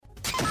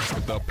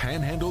the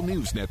Panhandle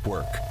News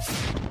Network.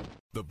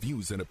 The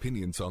views and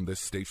opinions on this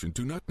station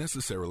do not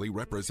necessarily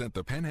represent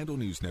the Panhandle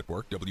News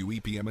Network,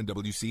 WEPM and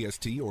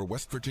WCST, or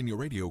West Virginia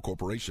Radio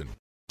Corporation.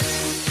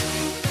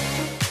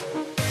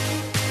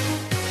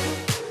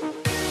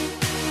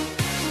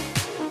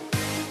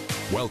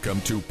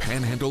 Welcome to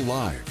Panhandle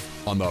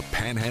Live on the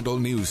Panhandle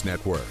News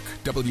Network,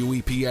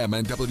 WEPM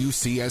and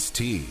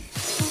WCST.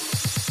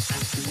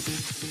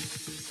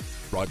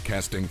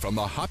 Broadcasting from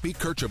the Hoppy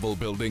Kercheval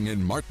Building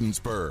in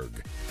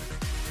Martinsburg.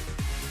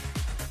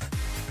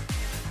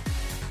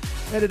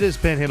 And it is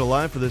Panhandle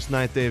Live for this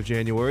 9th day of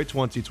January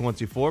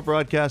 2024,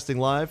 broadcasting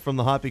live from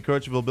the Hoppy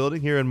Kercheval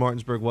Building here in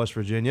Martinsburg, West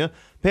Virginia.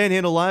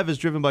 Panhandle Live is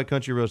driven by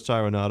Country Roads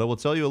Tire and Auto. We'll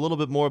tell you a little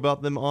bit more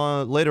about them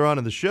later on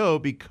in the show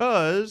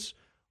because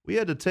we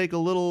had to take a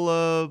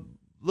little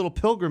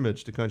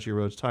pilgrimage to Country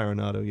Roads Tire and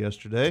Auto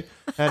yesterday.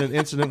 Had an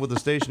incident with the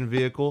station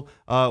vehicle.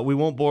 We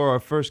won't bore our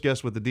first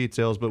guest with the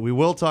details, but we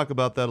will talk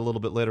about that a little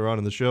bit later on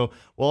in the show.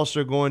 We're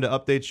also going to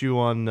update you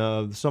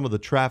on some of the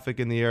traffic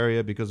in the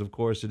area because, of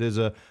course, it is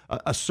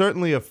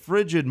certainly a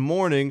frigid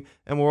morning,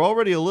 and we're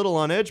already a little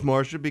on edge,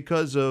 Marcia,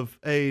 because of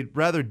a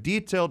rather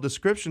detailed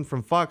description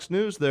from Fox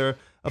News there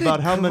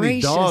about how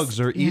many dogs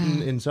are eaten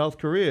in South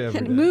Korea every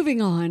day.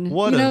 Moving on.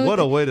 What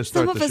a way to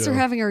start the show. Some of us are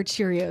having our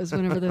Cheerios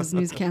whenever those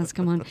newscasts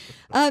come on.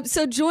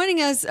 So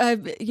joining us,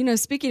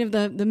 speaking of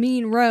the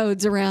mean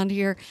roads around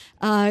here,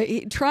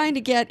 trying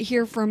to get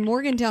here from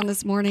Morgantown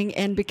this morning,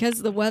 and because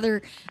of the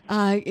weather,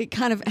 it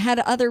kind of had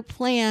other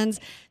plans.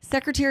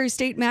 Secretary of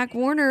State Mac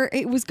Warner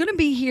was going to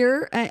be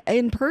here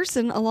in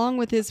person along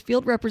with his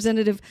field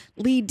representative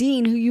Lee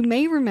Dean, who you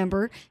may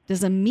remember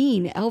does a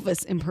mean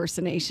Elvis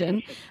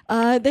impersonation.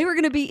 They were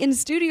going to be in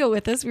studio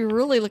with us. We were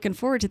really looking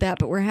forward to that,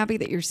 but we're happy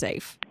that you're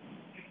safe.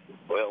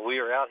 Well, we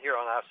are out here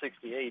on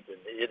I-68, and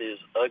it is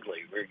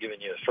ugly. We're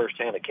giving you a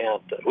first-hand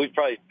account. We've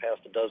probably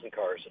passed a dozen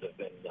cars that have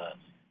been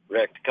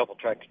wrecked. A couple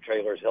tractor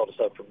trailers held us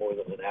up for more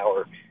than an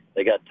hour.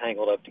 They got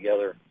tangled up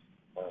together.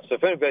 So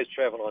if anybody's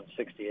traveling on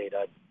 68,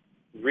 I'd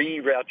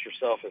reroute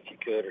yourself if you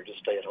could, or just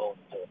stay at home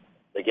until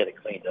they get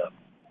it cleaned up.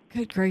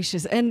 Good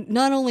gracious. And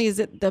not only is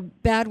it the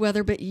bad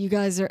weather, but you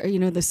guys are,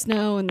 the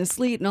snow and the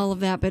sleet and all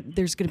of that, but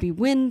there's going to be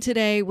wind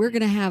today. We're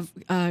going to have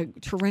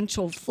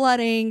torrential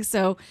flooding.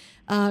 So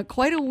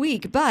quite a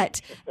week.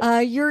 But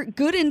your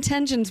good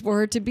intentions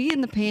were to be in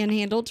the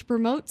Panhandle to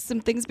promote some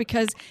things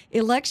because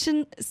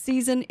election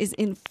season is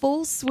in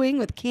full swing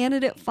with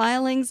candidate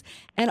filings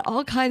and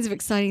all kinds of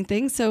exciting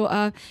things.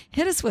 So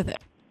hit us with it.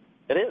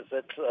 It is.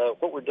 That's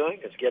what we're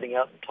doing is getting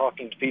out and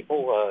talking to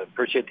people.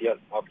 Appreciate the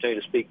opportunity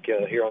to speak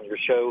here on your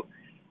show.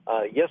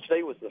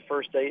 Yesterday was the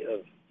first day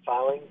of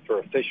filing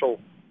for the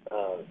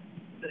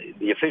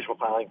official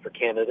filing for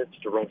candidates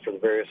to run for the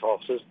various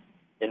offices.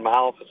 In my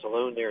office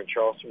alone there in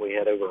Charleston, we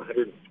had over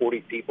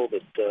 140 people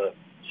that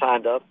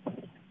signed up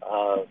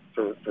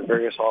for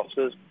various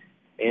offices.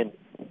 And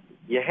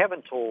you have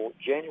until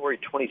January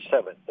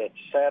 27th, that's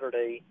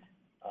Saturday,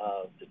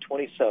 the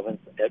 27th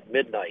at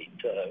midnight.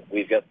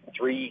 We've got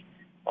 3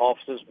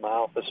 offices, my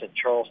office in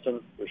Charleston,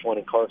 there's one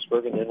in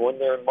Clarksburg, and then one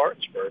there in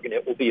Martinsburg, and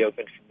it will be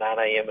open from 9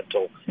 a.m.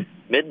 until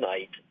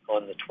midnight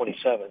on the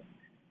 27th.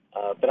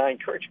 But I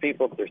encourage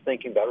people, if they're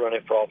thinking about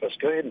running for office,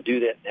 go ahead and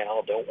do that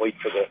now. Don't wait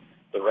for the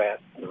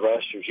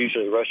rush. There's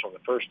usually a rush on the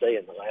first day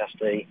and the last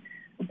day.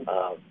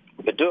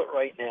 But do it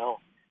right now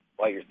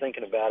while you're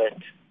thinking about it.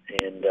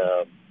 And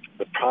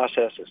the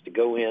process is to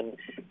go in,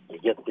 you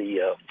get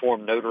the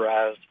form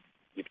notarized,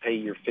 you pay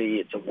your fee.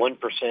 It's a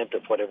 1%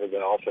 of whatever the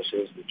office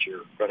is that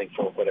you're running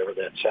for, whatever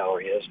that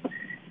salary is.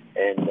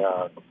 And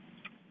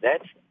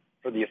that's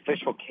for the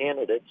official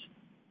candidates.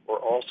 We're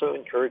also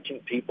encouraging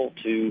people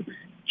to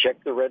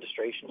check their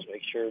registrations,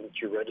 make sure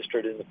that you're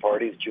registered in the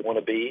party that you want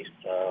to be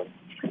to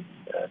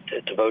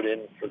vote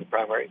in for the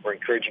primary. We're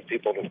encouraging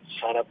people to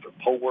sign up for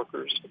poll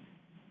workers.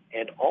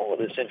 And all of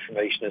this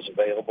information is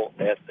available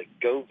at the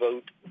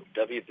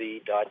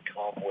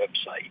govotewv.com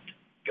website,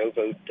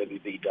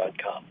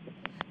 govotewv.com.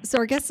 So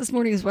our guest this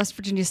morning is West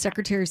Virginia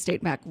Secretary of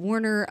State Mac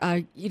Warner.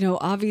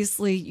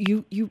 Obviously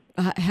you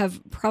have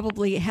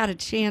probably had a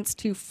chance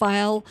to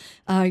file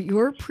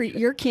your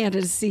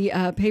candidacy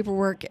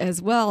paperwork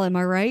as well. Am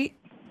I right?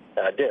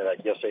 I did.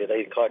 Yesterday at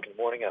 8 o'clock in the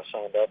morning, I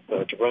signed up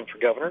to run for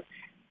governor.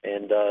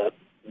 And I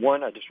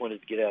just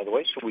wanted to get out of the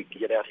way so we could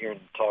get out here and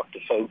talk to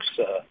folks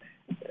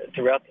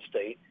throughout the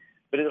state.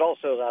 But it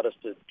also allowed us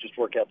to just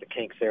work out the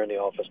kinks there in the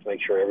office to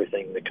make sure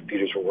the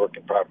computers were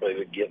working properly.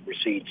 We'd get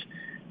receipts.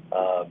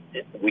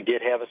 We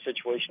did have a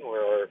situation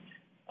where our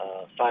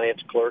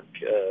finance clerk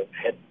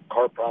had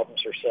car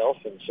problems herself,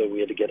 and so we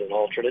had to get an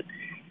alternate.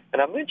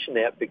 And I mention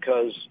that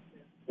because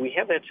we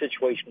have that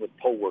situation with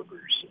poll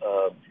workers.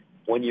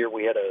 One year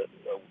we had a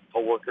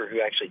poll worker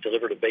who actually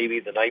delivered a baby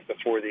the night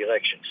before the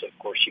election, so of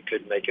course she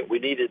couldn't make it. We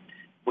need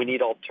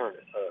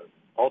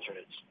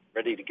alternates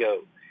ready to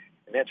go,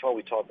 and that's why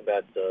we talk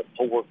about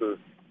poll worker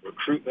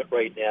recruitment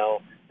right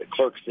now. The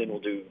clerks then will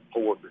do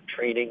poll worker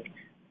training.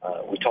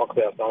 We talk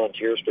about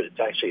volunteers, but it's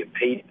actually a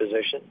paid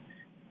position.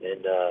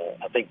 And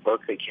I think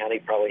Berkeley County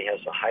probably has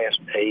the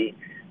highest pay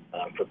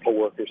for poll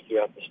workers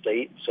throughout the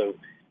state. So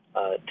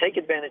take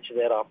advantage of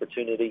that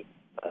opportunity.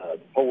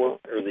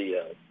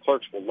 The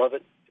clerks will love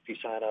it if you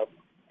sign up.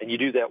 And you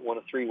do that one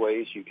of three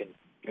ways. You can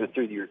go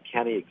through your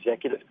county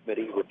executive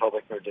committee,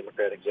 Republican or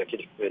Democrat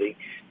executive committee.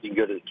 You can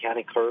go to the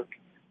county clerk,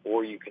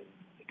 or you can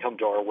come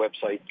to our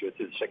website, go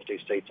through the Secretary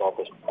of State's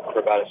office,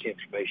 provide us the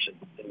information,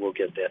 and we'll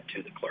get that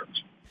to the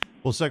clerks.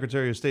 Well,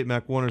 Secretary of State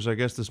Mac Warner's our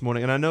guest this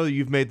morning, and I know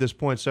you've made this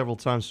point several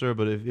times, sir,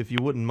 but if you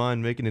wouldn't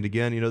mind making it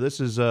again, this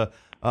is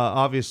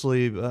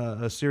obviously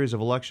a series of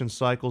election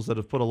cycles that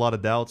have put a lot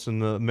of doubts in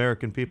the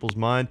American people's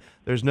mind.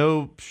 There's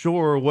no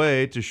sure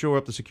way to shore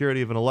up the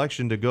security of an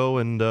election to go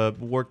and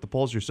work the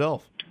polls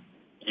yourself.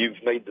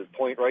 You've made the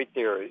point right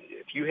there.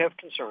 If you have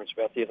concerns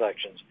about the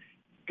elections,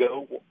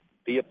 go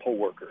be a poll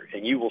worker,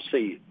 and you will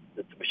see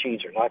that the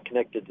machines are not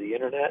connected to the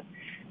internet.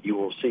 You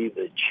will see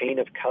the chain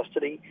of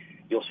custody.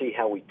 You'll see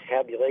how we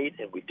tabulate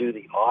and we do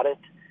the audit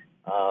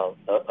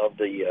of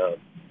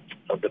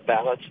the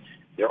ballots.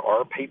 There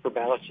are paper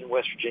ballots in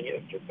West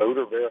Virginia, they're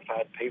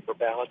voter-verified paper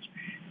ballots,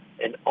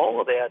 and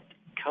all of that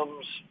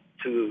comes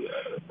to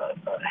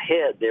a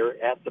head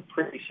there at the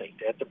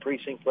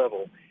precinct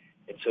level.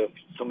 And so if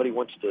somebody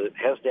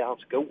has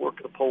doubts, go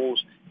work the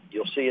polls.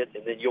 You'll see it,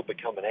 and then you'll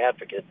become an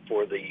advocate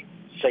for the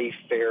safe,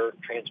 fair,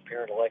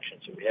 transparent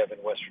elections that we have in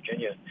West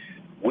Virginia.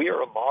 We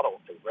are a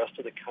model for the rest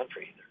of the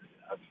country.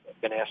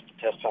 I've been asked to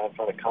testify in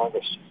front of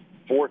Congress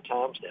 4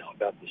 times now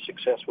about the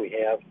success we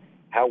have,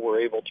 how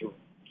we're able to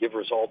give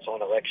results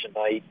on election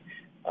night,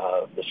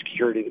 the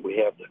security that we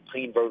have, the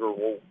clean voter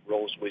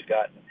rolls we've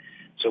gotten.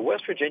 So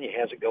West Virginia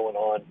has it going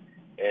on,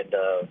 and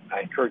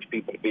I encourage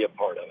people to be a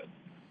part of it.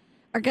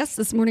 Our guest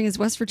this morning is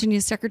West Virginia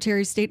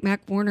Secretary of State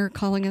Mac Warner,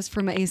 calling us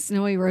from a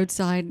snowy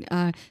roadside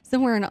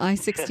somewhere on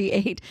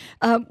I-68.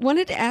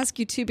 Wanted to ask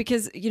you too,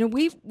 because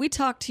we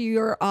talked to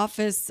your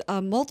office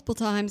multiple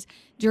times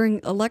during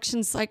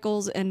election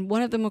cycles, and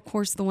one of them, of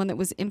course, the one that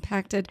was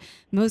impacted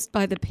most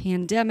by the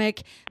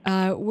pandemic,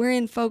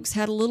 wherein folks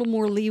had a little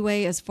more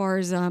leeway as far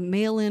as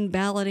mail-in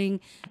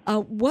balloting.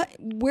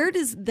 Where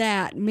does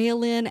that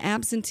mail-in,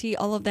 absentee,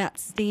 all of that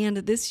stand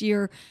this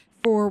year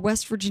for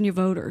West Virginia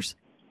voters?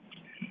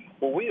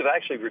 Well, we have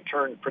actually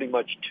returned pretty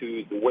much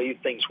to the way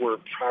things were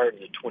prior to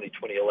the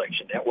 2020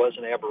 election. That was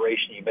an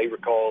aberration. You may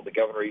recall the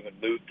governor even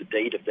moved the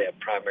date of that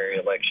primary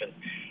election,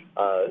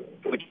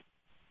 which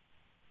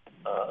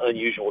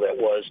unusual that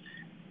was.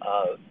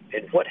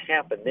 And what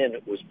happened then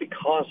was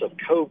because of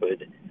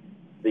COVID,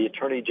 the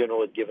Attorney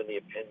General had given the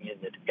opinion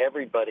that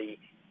everybody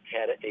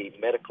had a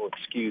medical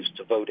excuse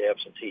to vote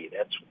absentee.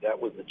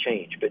 That was the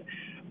change. But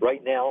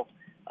right now,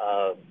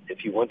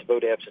 if you want to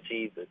vote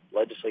absentee, the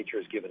legislature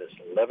has given us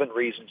 11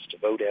 reasons to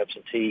vote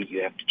absentee.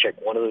 You have to check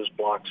one of those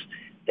blocks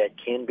that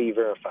can be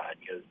verified.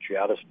 If you're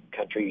out of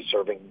country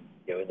serving,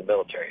 in the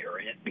military, or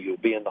you'll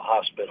be in the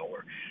hospital,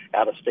 or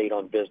out of state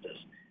on business,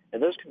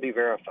 and those can be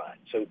verified.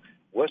 So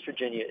West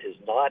Virginia is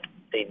not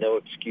a no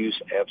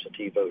excuse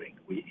absentee voting.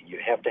 You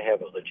have to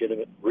have a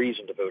legitimate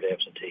reason to vote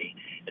absentee.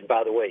 And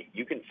by the way,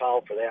 you can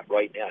file for that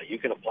right now. You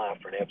can apply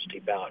for an absentee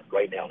ballot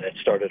right now. That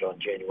started on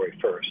January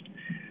 1st.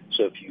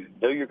 So if you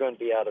know you're going to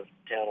be out of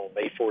town on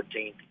May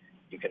 14th,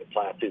 you can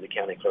apply through the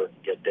county clerk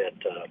and get that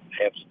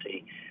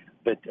absentee.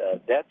 But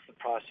that's the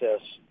process.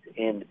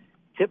 And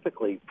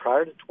typically,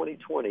 prior to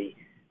 2020,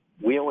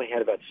 we only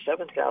had about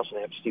 7,000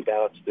 absentee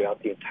ballots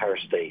throughout the entire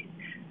state.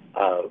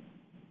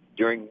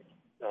 During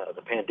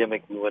the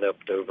pandemic, we went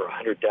up to over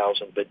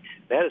 100,000, but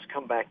that has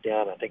come back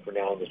down. I think we're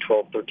now in the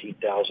 12,000,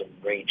 13,000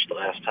 range the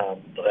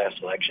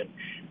last election.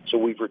 So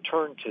we've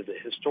returned to the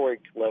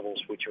historic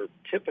levels, which are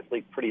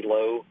typically pretty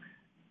low.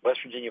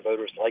 West Virginia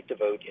voters like to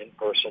vote in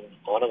person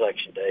on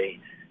Election Day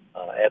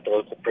at the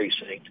local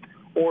precinct,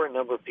 or a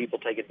number of people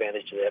take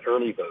advantage of that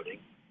early voting.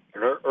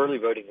 And early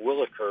voting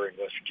will occur in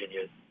West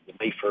Virginia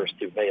May 1st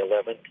through May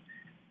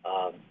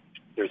 11th.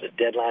 There's a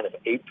deadline of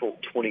April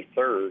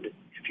 23rd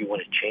if you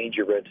want to change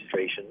your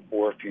registration,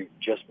 or if you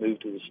just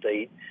moved to the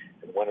state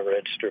and want to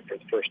register for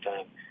the first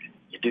time,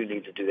 you do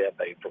need to do that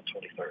by April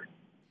 23rd.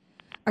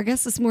 Our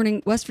guest this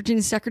morning, West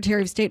Virginia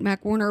Secretary of State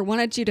Mac Warner,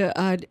 wanted you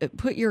to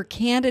put your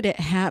candidate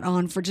hat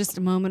on for just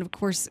a moment. Of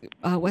course,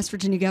 West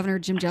Virginia Governor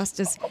Jim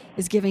Justice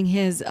is giving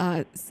his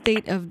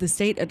State of the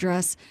State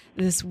address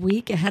this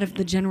week ahead of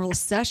the general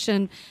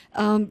session.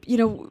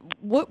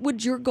 What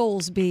would your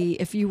goals be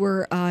if you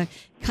were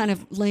kind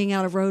of laying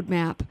out a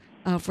roadmap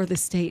for the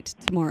state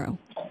tomorrow?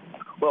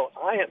 Well,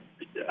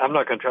 I'm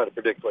not going to try to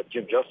predict what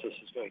Jim Justice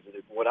is going to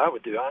do. What I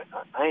would do,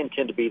 I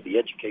intend to be the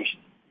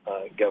education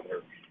governor.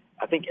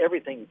 I think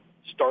everything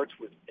starts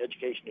with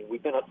education, and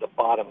we've been at the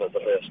bottom of the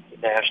list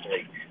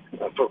nationally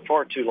for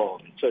far too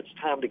long. So it's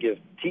time to give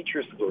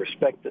teachers the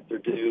respect that they're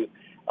due,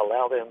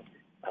 allow them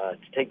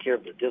to take care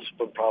of the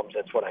discipline problems.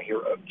 That's what I hear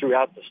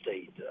throughout the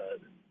state,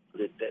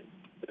 that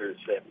there's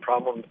that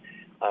problem,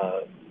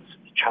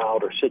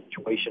 child or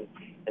situation,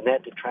 and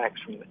that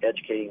detracts from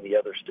educating the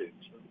other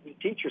students. The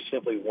teachers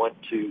simply want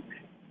to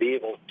be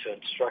able to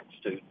instruct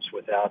students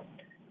without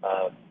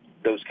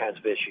those kinds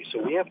of issues.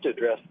 So we have to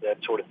address that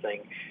sort of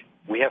thing.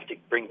 We have to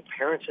bring the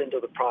parents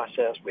into the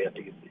process. We have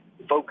to get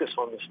the focus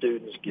on the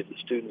students, give the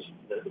students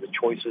the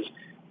choices.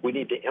 We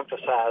need to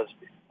emphasize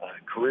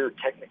career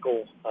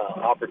technical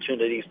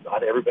opportunities.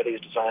 Not everybody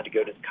is designed to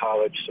go to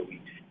college, so we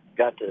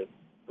got to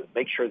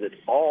make sure that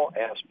all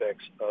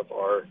aspects of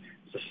our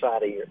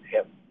society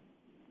have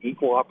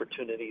equal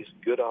opportunities,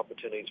 good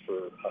opportunities for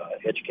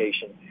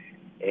education,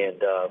 and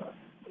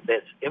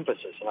that's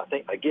emphasis. And I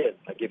think, again,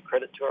 I give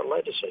credit to our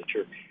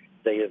legislature.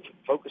 They have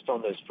focused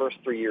on those first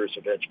 3 years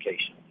of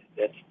education.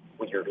 That's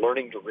when you're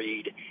learning to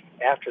read.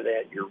 After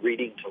that, you're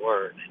reading to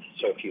learn.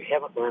 So if you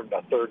haven't learned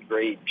by third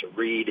grade to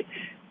read,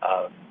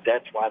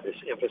 that's why this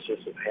emphasis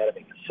of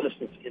having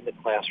assistants in the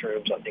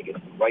classrooms, I think, is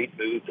the right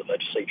move. The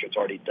legislature has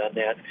already done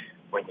that.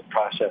 We're in the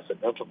process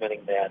of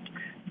implementing that.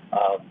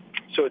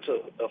 So it's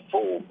a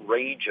full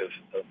range of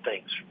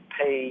things, from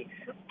pay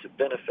to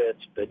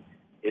benefits, but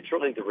it's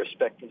really the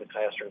respect in the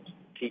classrooms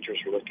teachers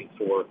are looking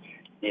for,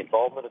 the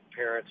involvement of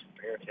parents.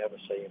 The parents have a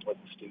say in what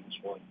the students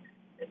want.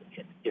 And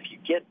if you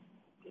get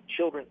the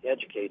children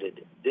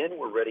educated, then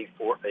we're ready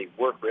for a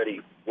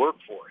work-ready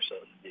workforce.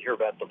 You hear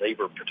about the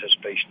labor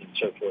participation and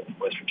so forth in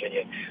West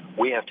Virginia.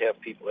 We have to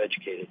have people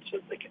educated so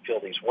that they can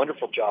fill these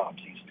wonderful jobs,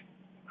 these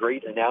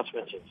great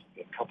announcements of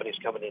companies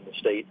coming in the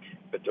state,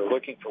 but they're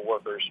looking for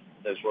workers.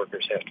 Those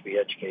workers have to be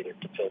educated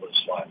to fill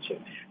those slots. So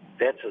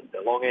that's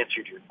a long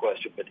answer to your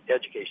question, but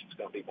education is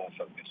going to be my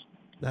focus.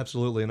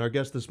 Absolutely. And our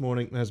guest this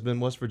morning has been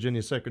West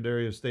Virginia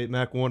Secretary of State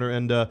Mac Warner.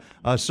 And,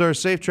 sir,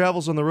 safe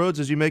travels on the roads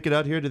as you make it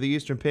out here to the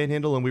Eastern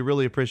Panhandle, and we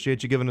really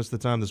appreciate you giving us the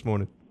time this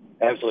morning.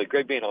 Absolutely.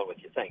 Great being on with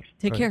you. Thanks.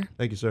 Take care.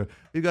 Thank you, sir.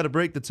 We've got a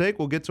break to take.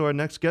 We'll get to our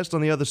next guest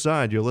on the other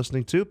side. You're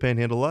listening to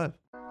Panhandle Live.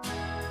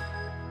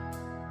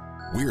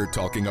 We're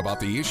talking about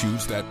the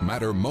issues that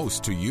matter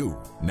most to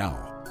you.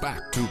 Now,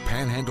 back to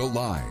Panhandle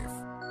Live.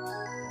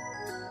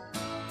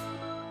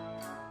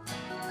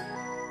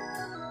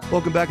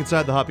 Welcome back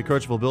inside the Hoppy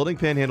Kirchville building.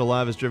 Panhandle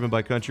Live is driven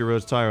by Country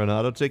Roads Tire and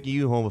Auto, taking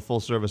you home with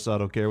full-service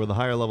auto care with a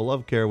higher level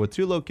of care with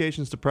 2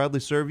 locations to proudly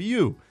serve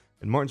you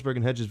in Martinsburg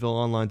and Hedgesville,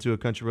 online too at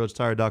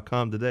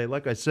countryroadstire.com today.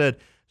 Like I said,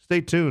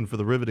 stay tuned for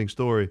the riveting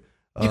story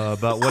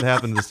about what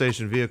happened to the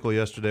station vehicle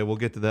yesterday. We'll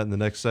get to that in the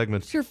next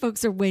segment. Sure,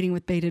 folks are waiting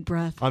with bated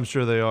breath. I'm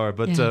sure they are,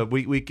 but Yeah.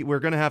 we're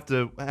going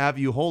to have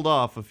you hold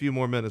off a few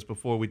more minutes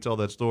before we tell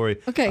that story.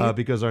 Okay.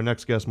 Because our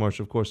next guest,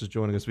 Marsha, of course, is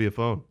joining us via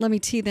phone. Let me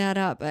tee that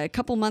up. A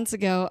couple months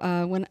ago,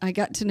 when I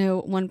got to know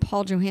one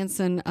Paul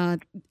Johanson,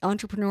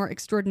 entrepreneur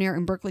extraordinaire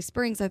in Berkeley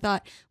Springs, I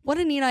thought, what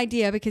a neat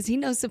idea, because he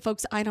knows some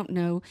folks I don't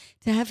know,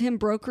 to have him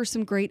broker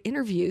some great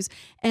interviews.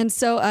 And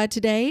so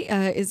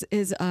today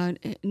is an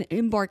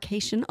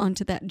embarkation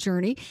onto that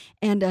journey.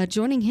 And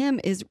joining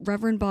him is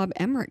Reverend Bob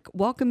Emerick.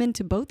 Welcome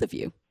into both of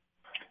you.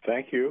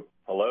 Thank you.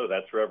 Hello,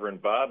 that's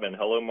Reverend Bob, and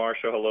hello,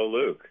 Marcia. Hello,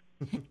 Luke.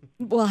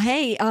 Well,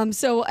 hey,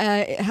 so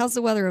how's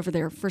the weather over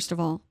there, first of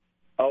all?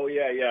 Oh,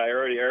 yeah. I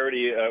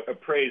already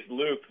appraised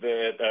Luke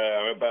that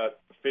I'm about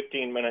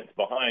 15 minutes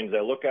behind. As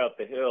I look out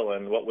the hill,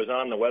 and what was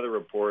on the weather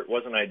report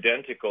wasn't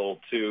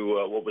identical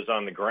to what was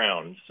on the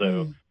ground.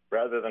 So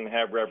rather than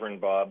have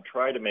Reverend Bob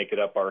try to make it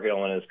up our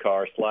hill in his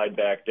car, slide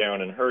back down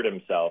and hurt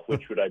himself,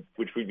 which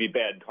would be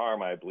bad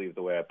karma, I believe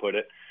the way I put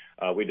it,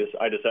 I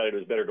decided it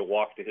was better to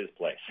walk to his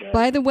place.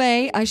 By the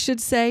way, I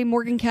should say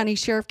Morgan County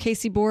Sheriff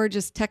Casey Boer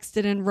just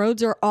texted in,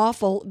 roads are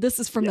awful. This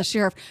is from the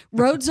sheriff.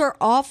 Roads are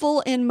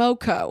awful in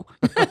Moco.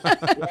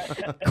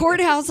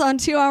 Courthouse on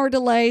 2-hour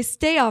delay.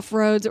 Stay off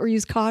roads or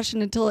use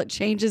caution until it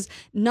changes.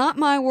 Not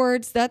my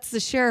words. That's the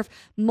sheriff.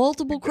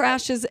 Multiple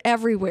crashes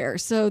everywhere.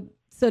 So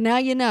now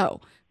you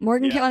know.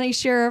 Morgan County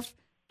Sheriff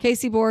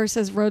Casey Boer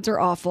says roads are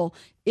awful.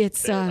 It's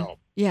Stay home.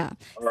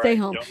 Stay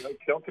home.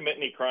 Don't commit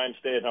any crime.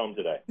 Stay at home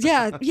today.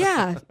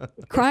 Yeah.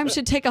 Crime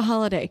should take a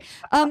holiday.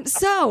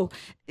 So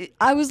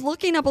I was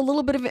looking up a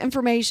little bit of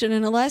information,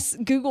 and unless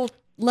Google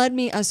led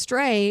me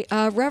astray,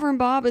 Reverend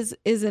Bob is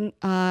an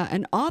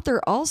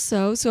author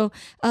also. So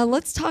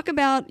let's talk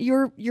about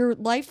your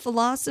life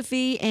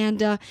philosophy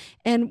and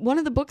one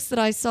of the books that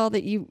I saw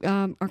that you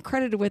are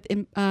credited with,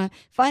 in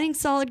Finding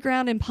Solid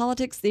Ground in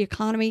Politics, the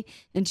Economy,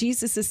 and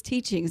Jesus'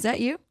 Teaching. Is that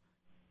you?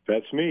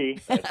 That's me.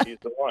 He's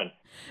the one.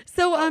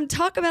 So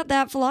talk about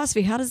that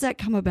philosophy. How does that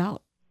come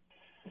about?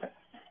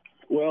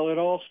 Well, it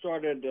all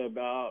started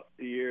about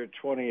the year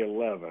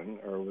 2011,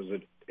 or was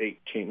it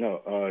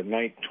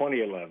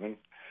 2011.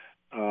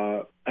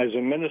 As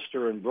a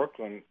minister in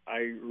Brooklyn,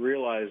 I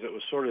realized it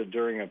was sort of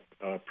during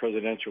a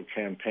presidential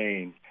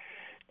campaign,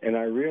 and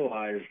I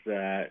realized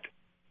that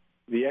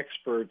the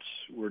experts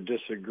were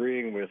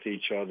disagreeing with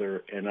each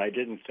other, and I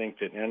didn't think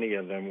that any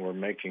of them were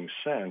making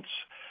sense.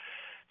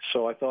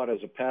 So I thought,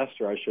 as a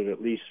pastor, I should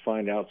at least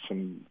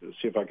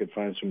see if I could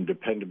find some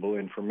dependable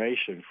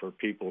information for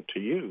people to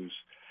use.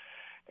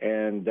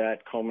 And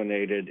that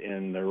culminated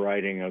in the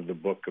writing of the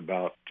book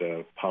about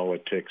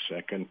politics,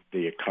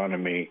 the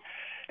economy,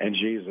 and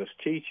Jesus'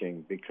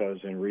 teaching, because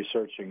in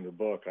researching the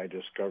book, I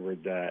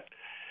discovered that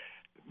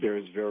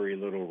there's very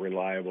little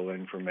reliable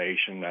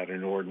information that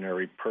an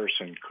ordinary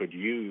person could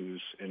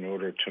use in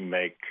order to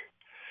make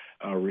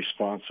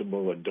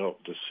responsible adult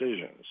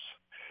decisions.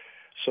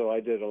 So I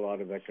did a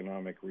lot of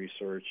economic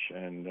research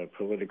and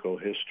political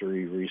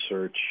history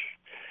research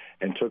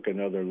and took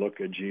another look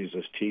at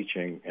Jesus'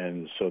 teaching,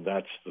 and so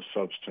that's the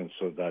substance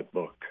of that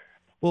book.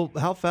 Well,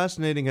 how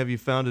fascinating have you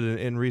found it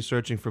in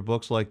researching for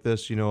books like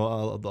this? You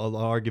know, an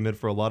argument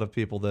for a lot of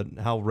people that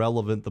how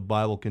relevant the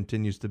Bible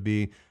continues to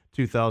be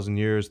 2,000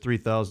 years,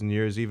 3,000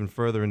 years, even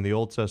further in the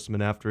Old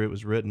Testament after it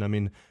was written. I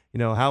mean, you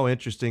know, how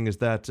interesting is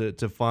that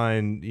to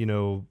find, you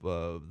know,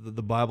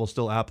 the Bible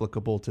still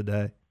applicable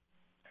today?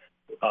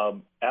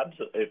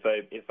 Absolutely.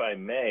 If I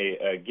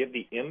may give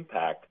the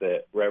impact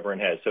that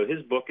Reverend has. So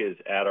his book is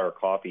at our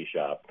coffee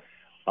shop,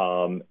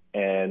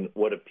 and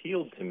what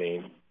appealed to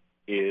me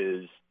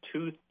is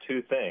two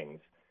things.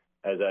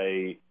 As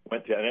I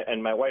went through,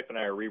 and my wife and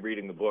I are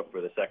rereading the book for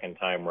the second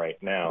time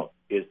right now,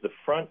 is the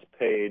front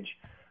page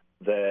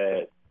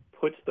that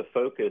puts the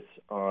focus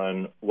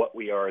on what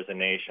we are as a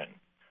nation.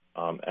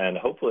 And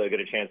hopefully I'll get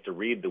a chance to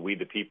read the "We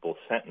the People"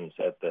 sentence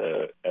at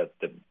the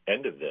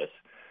end of this.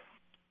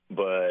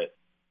 But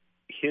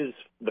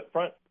the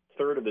front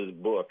third of his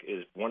book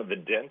is one of the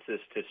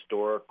densest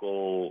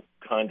historical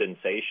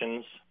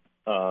condensations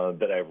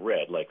that I've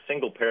read, like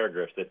single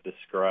paragraphs that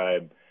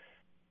describe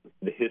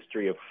the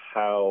history of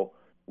how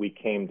we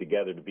came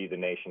together to be the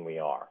nation we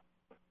are.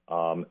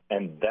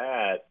 And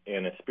that,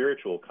 in a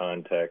spiritual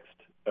context,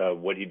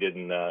 what he did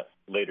in the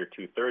later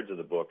two-thirds of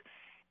the book,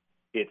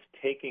 it's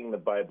taking the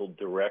Bible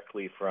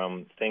directly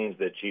from things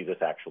that Jesus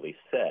actually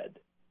said,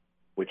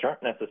 which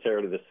aren't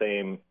necessarily the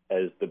same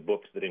as the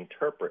books that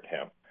interpret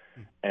him.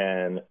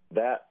 And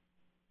that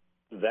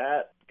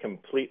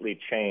completely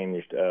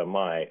changed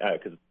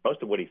because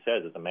most of what he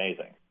says is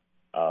amazing,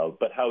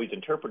 but how he's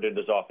interpreted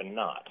is often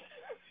not.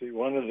 See,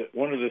 one of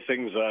the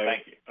things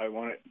I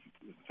want.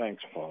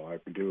 Thanks, Paul. I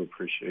do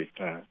appreciate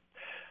that.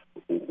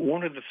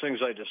 One of the things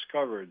I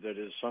discovered that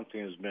is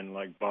something that's been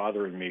like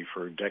bothering me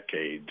for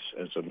decades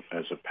as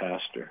a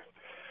pastor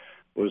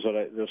was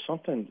that there's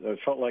something I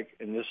felt like,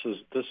 and this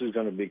is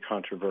going to be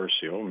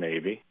controversial,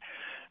 maybe.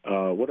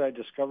 What I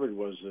discovered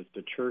was that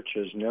the church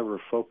has never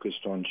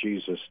focused on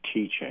Jesus'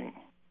 teaching.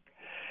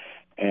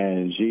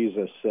 And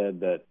Jesus said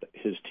that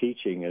his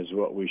teaching is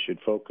what we should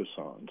focus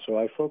on. So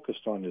I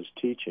focused on his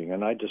teaching,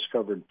 and I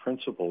discovered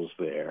principles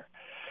there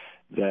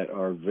that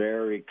are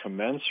very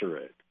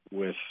commensurate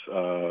with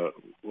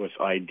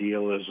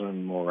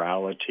idealism,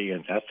 morality,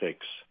 and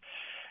ethics,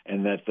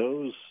 and that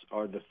those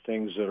are the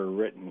things that are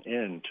written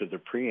into the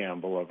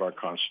preamble of our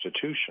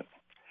Constitution.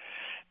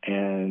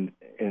 And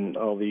in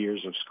all the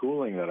years of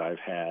schooling that I've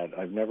had,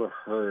 I've never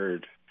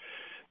heard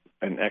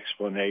an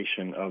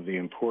explanation of the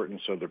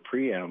importance of the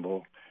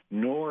preamble,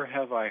 nor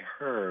have I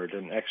heard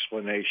an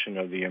explanation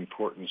of the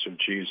importance of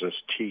Jesus'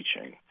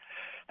 teaching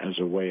as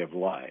a way of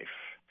life.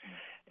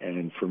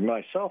 And for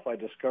myself, I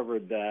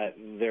discovered that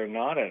they're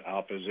not in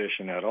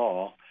opposition at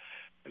all,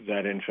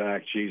 that in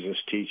fact Jesus'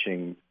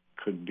 teaching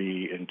could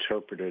be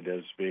interpreted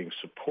as being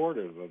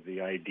supportive of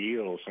the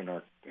ideals in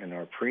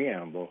our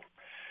preamble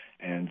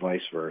and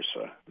vice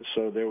versa.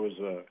 So there was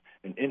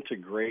an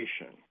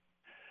integration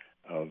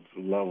of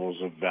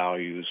levels of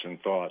values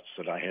and thoughts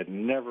that I had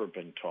never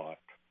been taught.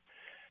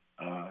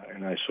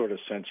 And I sort of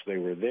sensed they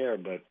were there,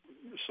 but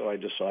so I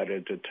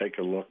decided to take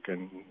a look,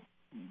 and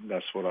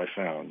that's what I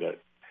found, that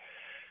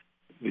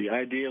the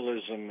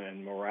idealism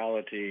and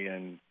morality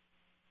and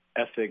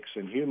ethics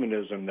and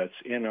humanism that's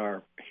in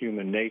our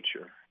human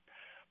nature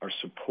are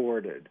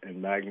supported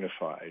and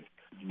magnified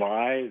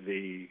by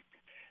the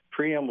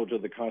preamble to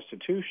the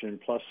Constitution,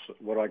 plus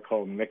what I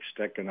call mixed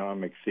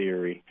economic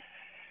theory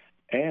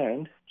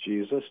and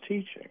Jesus'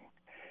 teaching.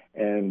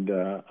 And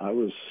I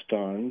was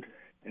stunned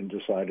and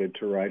decided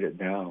to write it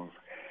down.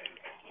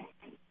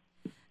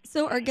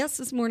 So our guest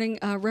this morning,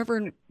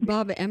 Reverend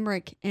Bob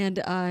Emerick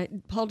and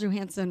Paul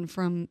Johanson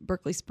from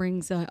Berkeley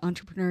Springs,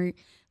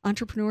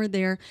 entrepreneur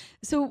there.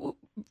 So,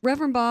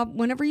 Reverend Bob,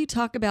 whenever you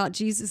talk about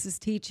Jesus'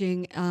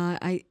 teaching,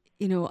 I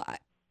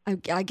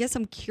guess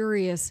I'm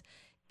curious.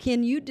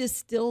 Can you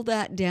distill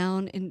that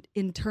down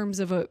in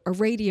terms of a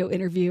radio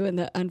interview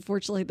and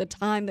unfortunately the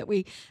time that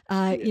we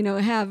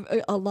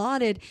have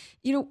allotted?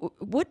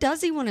 What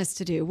does he want us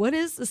to do? What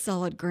is the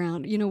solid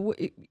ground?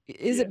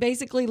 Is it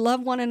basically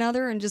love one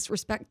another and just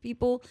respect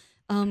people?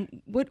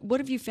 What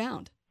have you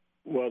found?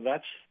 Well,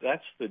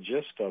 that's the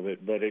gist of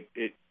it, but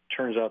it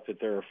turns out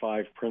that there are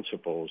 5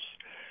 principles.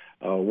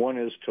 One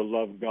is to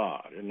love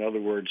God. In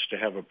other words, to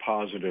have a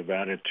positive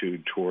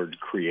attitude toward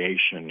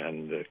creation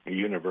and the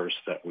universe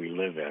that we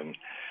live in.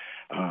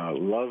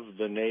 Love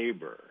the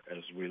neighbor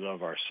as we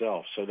love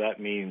ourselves. So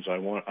that means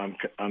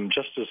I'm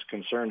just as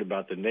concerned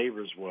about the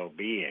neighbor's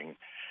well-being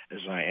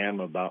as I am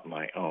about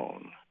my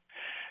own.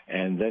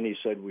 And then he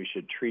said we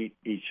should treat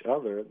each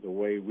other the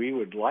way we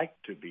would like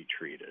to be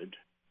treated,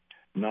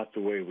 not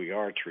the way we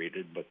are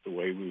treated, but the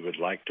way we would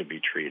like to be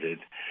treated.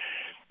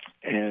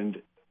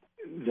 And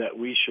that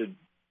we should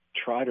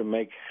try to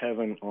make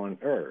heaven on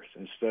earth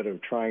instead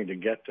of trying to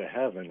get to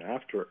heaven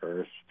after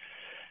earth,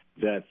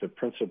 that the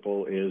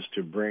principle is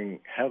to bring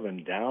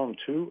heaven down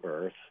to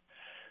earth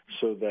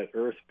so that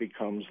earth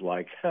becomes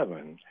like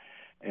heaven.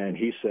 And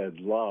he said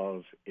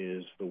love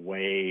is the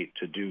way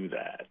to do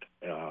that,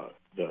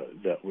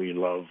 that we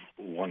love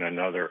one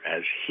another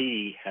as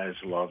he has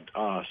loved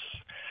us.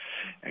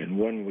 And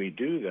when we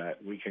do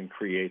that, we can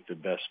create the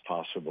best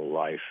possible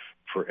life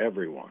for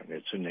everyone.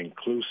 It's an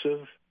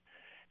inclusive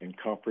and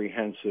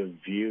comprehensive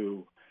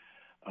view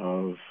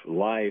of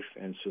life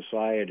and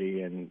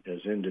society and as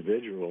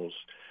individuals.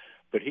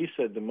 But he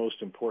said the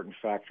most important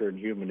factor in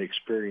human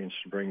experience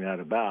to bring that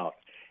about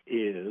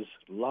is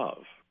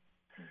love.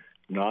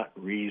 Not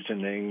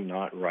reasoning,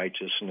 not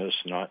righteousness,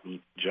 not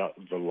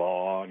the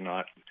law,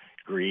 not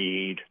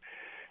greed,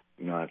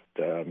 not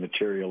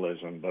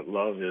materialism, but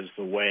love is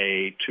the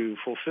way to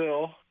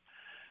fulfill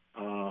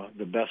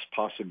the best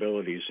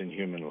possibilities in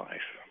human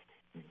life.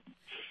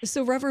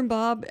 So, Reverend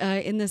Bob,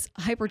 in this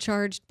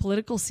hypercharged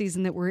political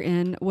season that we're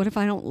in, what if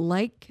I don't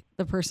like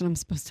the person I'm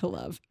supposed to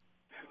love?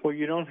 Well,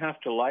 you don't have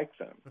to like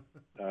them.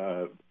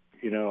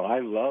 I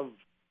love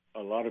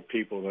a lot of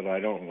people that I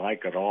don't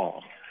like at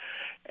all.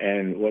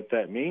 And what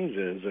that means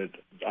is that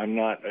I'm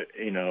not,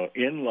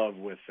 in love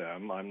with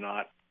them. I'm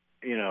not,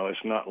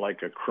 it's not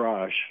like a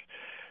crush,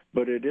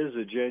 but it is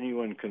a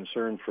genuine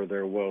concern for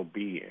their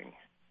well-being.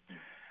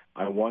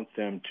 I want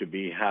them to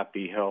be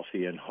happy,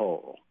 healthy, and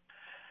whole.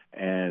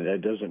 And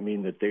that doesn't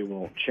mean that they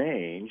won't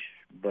change,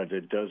 but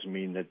it does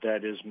mean that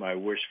that is my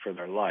wish for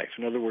their life.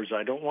 In other words,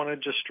 I don't want to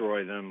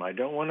destroy them. I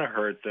don't want to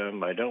hurt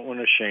them. I don't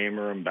want to shame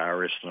or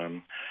embarrass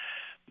them.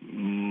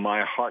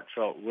 My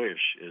heartfelt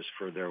wish is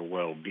for their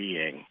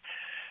well-being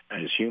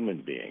as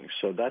human beings.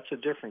 So that's a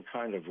different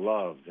kind of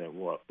love than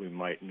what we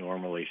might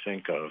normally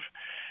think of.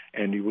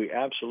 And we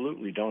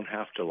absolutely don't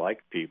have to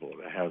like people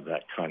to have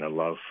that kind of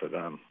love for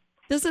them.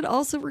 Does it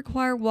also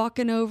require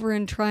walking over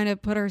and trying to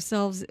put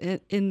ourselves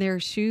in their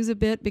shoes a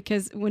bit?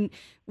 Because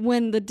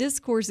when the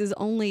discourse is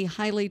only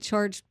highly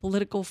charged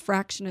political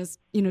fractionist,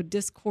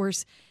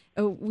 discourse,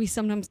 we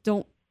sometimes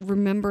don't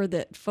remember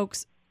that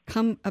folks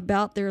come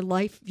about their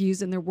life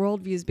views and their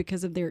worldviews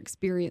because of their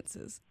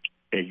experiences.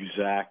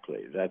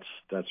 Exactly.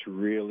 That's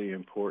really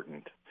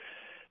important.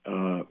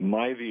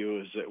 My view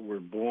is that we're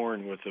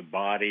born with a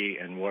body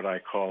and what I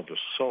call the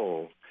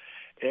soul.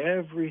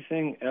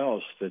 Everything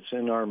else that's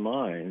in our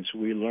minds,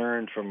 we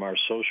learn from our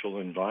social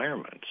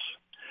environments.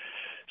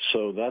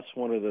 So that's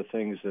one of the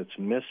things that's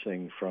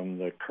missing from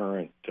the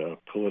current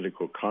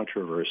political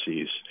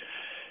controversies,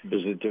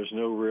 is that there's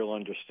no real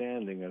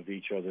understanding of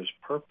each other's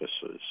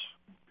purposes.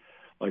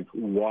 Like,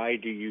 why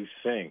do you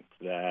think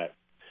that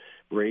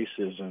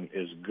racism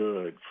is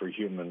good for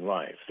human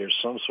life? There's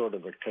some sort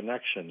of a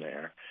connection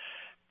there,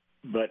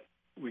 but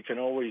we can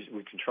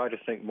try to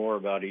think more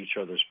about each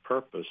other's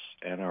purpose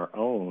and our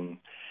own,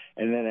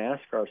 and then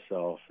ask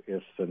ourselves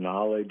if the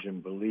knowledge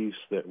and beliefs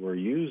that we're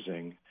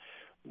using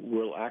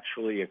will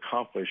actually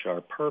accomplish our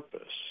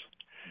purpose.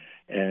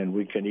 And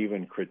we can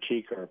even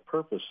critique our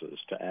purposes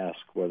to ask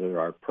whether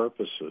our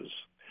purposes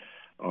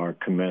are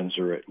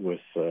commensurate with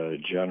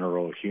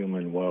general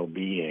human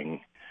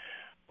well-being,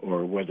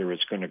 or whether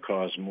it's going to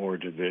cause more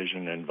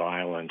division and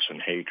violence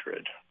and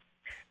hatred.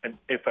 And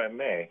if I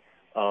may,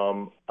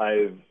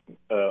 I've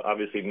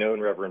obviously known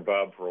Reverend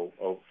Bob for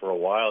a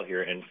while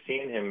here, and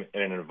seen him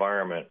in an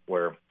environment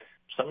where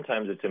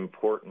sometimes it's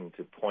important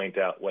to point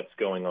out what's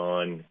going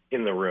on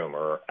in the room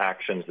or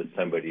actions that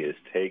somebody is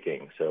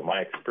taking. So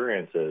my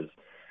experience is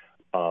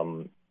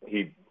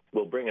he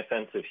will bring a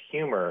sense of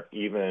humor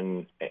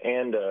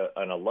and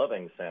a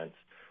loving sense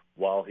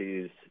while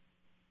he's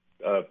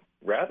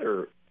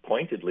rather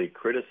pointedly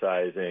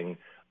criticizing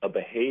a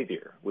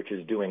behavior which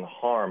is doing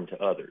harm to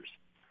others.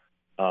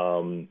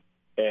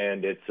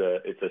 And it's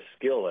a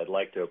skill I'd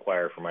like to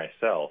acquire for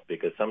myself,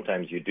 because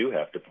sometimes you do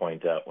have to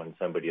point out when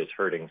somebody is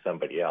hurting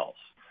somebody else.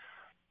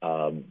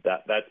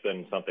 That's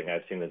been something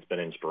I've seen that's been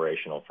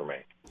inspirational for me.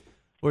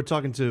 We're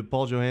talking to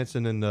Paul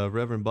Johanson and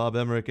Reverend Bob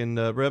Emerick, and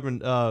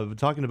Reverend,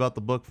 talking about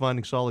the book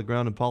Finding Solid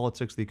Ground in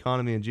Politics, the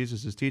Economy, and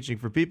Jesus' Teaching.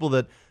 For people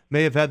that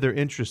may have had their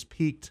interest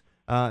piqued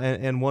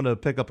and want to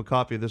pick up a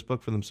copy of this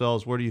book for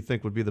themselves, where do you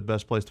think would be the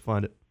best place to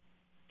find it?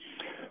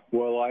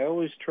 Well, I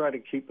always try to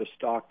keep a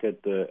stock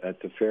at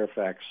the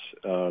Fairfax,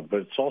 but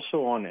it's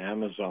also on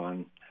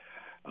Amazon.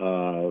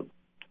 And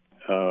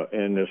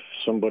if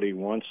somebody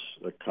wants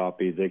a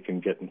copy, they can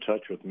get in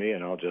touch with me,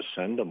 and I'll just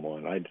send them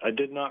one. I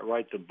did not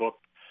write the book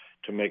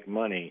to make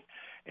money,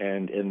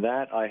 and in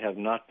that I have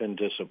not been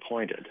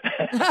disappointed.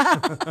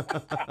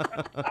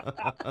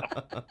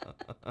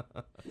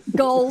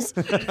 Goals.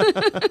 There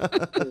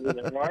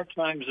are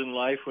times in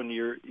life when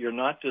you're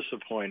not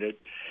disappointed,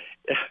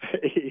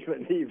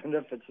 even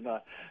if it's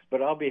not.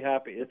 But I'll be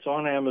happy. It's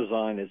on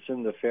Amazon. It's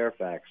in the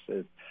Fairfax.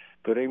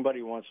 But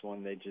anybody wants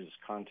one, they just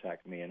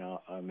contact me, and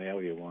I'll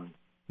mail you one.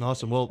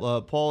 Awesome.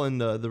 Well, Paul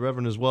and the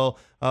Reverend as well,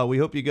 we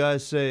hope you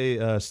guys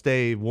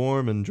stay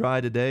warm and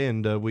dry today,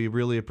 and we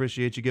really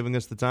appreciate you giving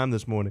us the time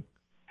this morning.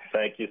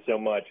 Thank you so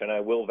much. And I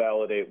will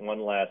validate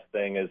one last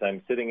thing. As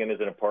I'm sitting in his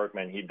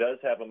apartment, he does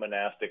have a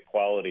monastic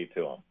quality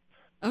to him.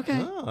 Okay.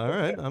 Oh, all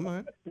right. I'm all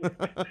right.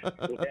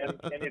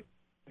 And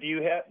do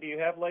you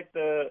have like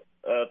the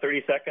about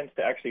 30 seconds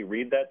to actually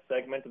read that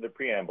segment of the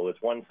preamble?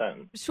 It's one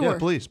sentence. Sure. Yeah,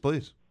 please.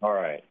 All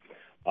right.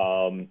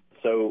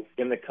 So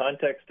in the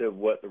context of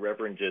what the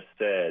Reverend just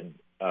said,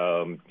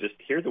 just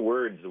hear the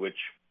words which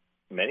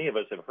many of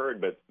us have heard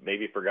but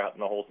maybe forgotten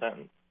the whole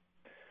sentence.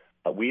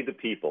 We the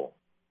people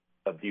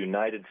of the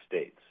United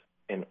States,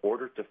 in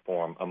order to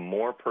form a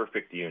more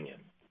perfect union,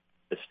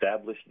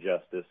 establish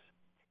justice,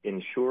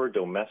 ensure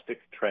domestic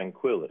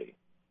tranquility,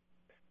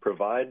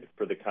 provide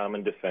for the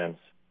common defense,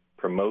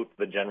 promote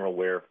the general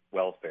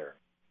welfare,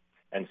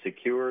 and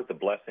secure the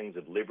blessings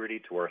of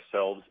liberty to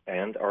ourselves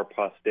and our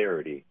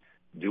posterity,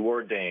 do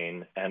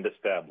ordain and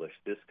establish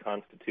this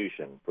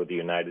Constitution for the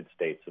United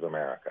States of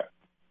America.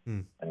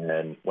 And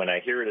then when I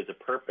hear it as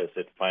a purpose,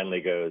 it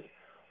finally goes,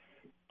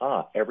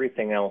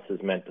 everything else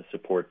is meant to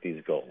support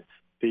these goals.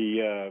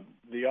 The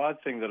odd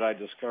thing that I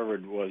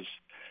discovered was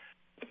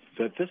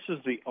that this is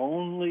the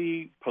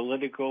only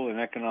political and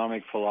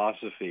economic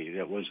philosophy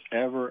that was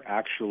ever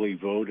actually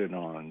voted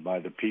on by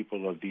the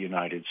people of the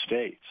United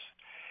States.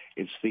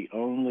 It's the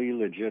only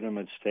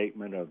legitimate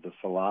statement of the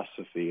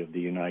philosophy of the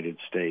United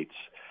States.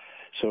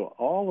 So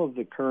all of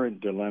the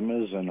current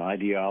dilemmas and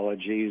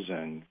ideologies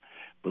and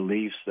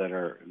beliefs that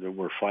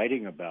we're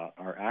fighting about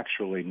are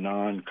actually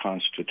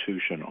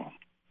non-constitutional.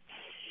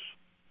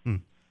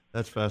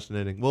 That's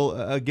fascinating.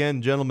 Well,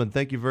 again, gentlemen,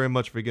 thank you very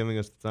much for giving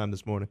us the time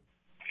this morning.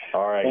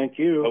 All right. Thank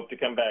you. Hope to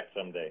come back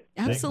someday.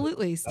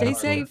 Absolutely. Stay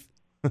safe.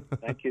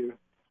 Thank you.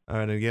 All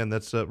right, and again,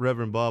 that's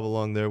Reverend Bob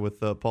along there with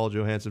Paul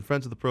Johanson,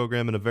 friends of the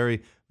program, in a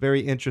very, very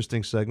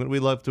interesting segment. We'd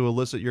love to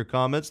elicit your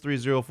comments,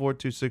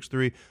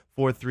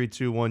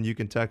 304-263-4321. You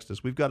can text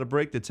us. We've got a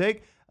break to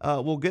take.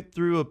 We'll get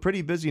through a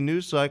pretty busy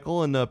news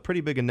cycle and a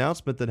pretty big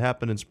announcement that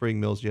happened in Spring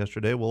Mills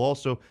yesterday. We'll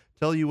also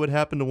tell you what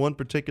happened to one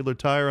particular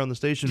tire on the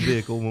station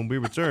vehicle when we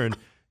return.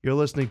 You're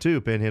listening to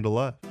Panhandle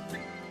Live.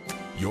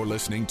 You're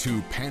listening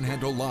to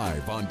Panhandle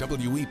Live on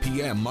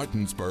WEPM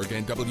Martinsburg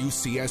and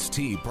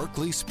WCST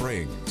Berkeley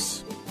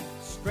Springs.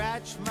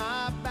 Scratch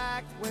my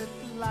back with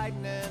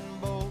lightning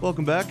bolt.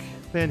 Welcome back.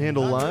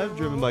 Panhandle Live,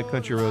 driven by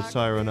Country Roads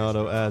Tire and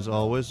Auto, as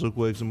always. Luke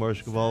Wiggs and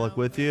Marcia Kowalik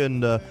with you.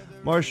 And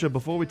Marcia,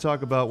 before we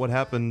talk about what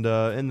happened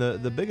in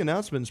the big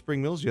announcement in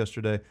Spring Mills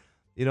yesterday,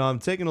 I'm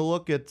taking a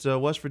look at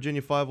West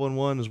Virginia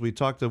 511 as we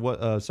talked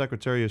to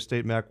Secretary of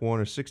State Mac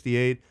Warner,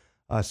 68.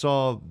 I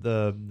saw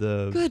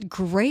the Good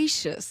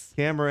gracious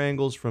camera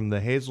angles from the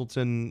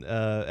Hazleton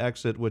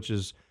exit, which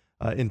is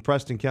in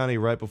Preston County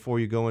right before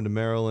you go into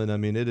Maryland. I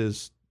mean, it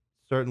is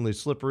certainly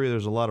slippery.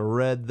 There's a lot of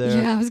red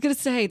there. Yeah, I was going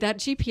to say that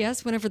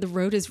GPS, whenever the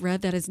road is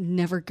red, that is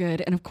never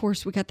good. And of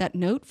course, we got that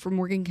note from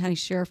Morgan County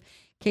Sheriff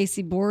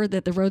Casey Bohr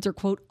that the roads are,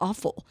 quote,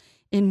 awful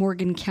in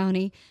Morgan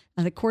County.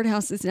 The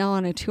courthouse is now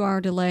on a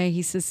 2-hour delay.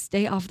 He says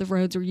stay off the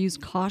roads or use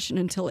caution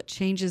until it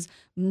changes.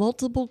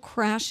 Multiple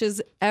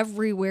crashes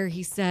everywhere,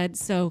 he said.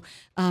 So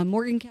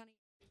Morgan County.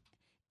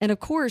 And of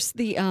course,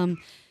 the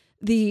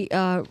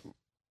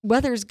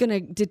weather is going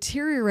to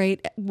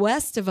deteriorate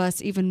west of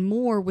us even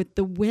more with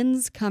the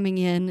winds coming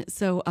in.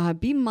 So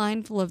be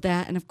mindful of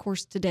that. And of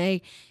course,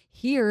 today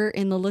here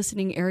in the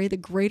listening area, the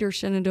greater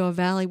Shenandoah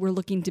Valley, we're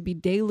looking to be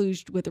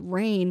deluged with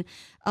rain.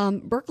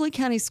 Berkeley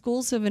County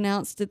schools have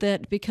announced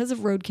that because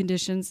of road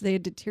conditions, they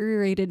had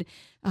deteriorated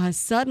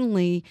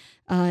suddenly.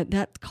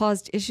 That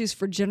caused issues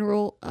for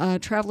general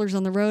travelers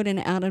on the road, and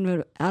out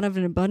of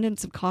an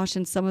abundance of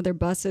caution, some of their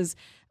buses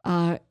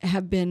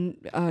have been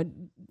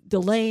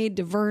delayed,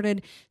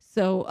 diverted.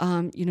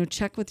 So,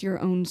 check with your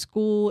own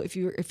school. If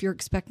you're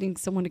expecting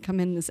someone to come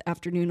in this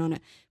afternoon on a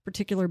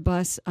particular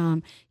bus,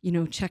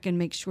 check and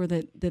make sure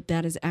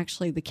that is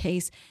actually the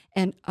case.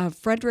 And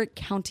Frederick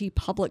County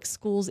Public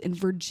Schools in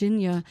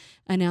Virginia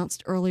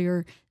announced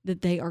earlier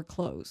that they are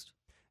closed.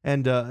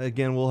 And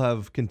again, we'll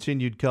have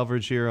continued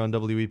coverage here on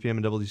WEPM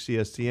and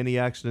WCST. Any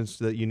accidents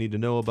that you need to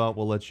know about,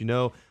 we'll let you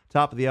know.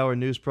 Top of the hour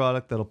news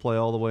product that'll play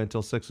all the way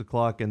until 6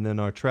 o'clock, and then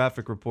our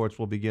traffic reports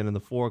will begin in the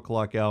 4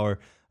 o'clock hour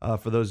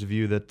for those of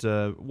you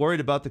that worried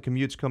about the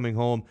commutes coming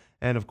home.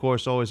 And of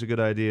course, always a good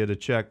idea to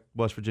check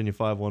West Virginia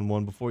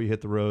 511 before you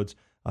hit the roads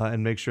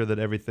and make sure that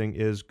everything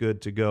is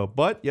good to go.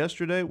 But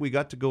yesterday, we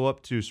got to go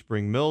up to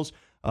Spring Mills.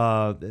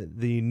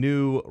 The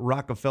new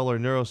Rockefeller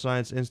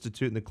Neuroscience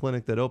Institute and the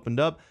clinic that opened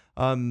up.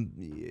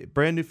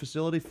 Brand new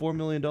facility, $4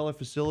 million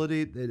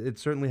facility. It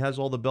certainly has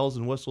all the bells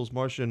and whistles,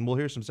 Marcia, and we'll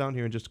hear some sound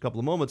here in just a couple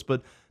of moments.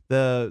 But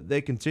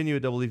they continue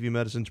at WVU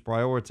Medicine to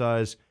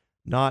prioritize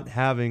not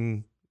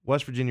having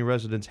West Virginia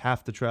residents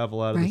have to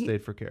travel out of the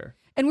state for care.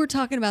 And we're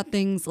talking about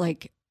things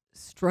like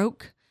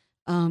stroke,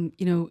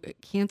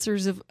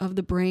 cancers of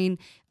the brain,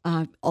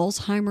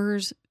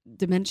 Alzheimer's,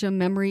 dementia,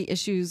 memory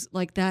issues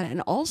like that,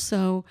 and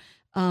also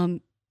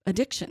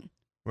addiction,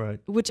 right?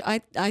 Which I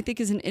think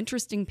is an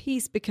interesting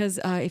piece because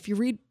if you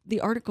read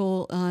the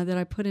article that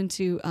I put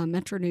into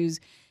Metro News,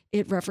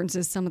 it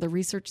references some of the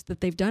research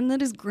that they've done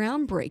that is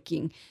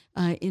groundbreaking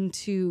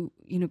into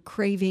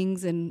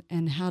cravings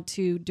and how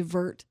to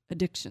divert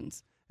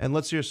addictions. And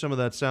let's hear some of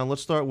that sound.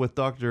 Let's start with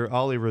Dr.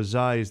 Ali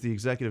Rezai. He's the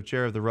executive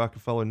chair of the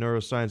Rockefeller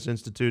Neuroscience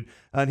Institute.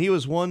 And he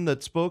was one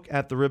that spoke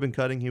at the ribbon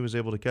cutting. He was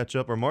able to catch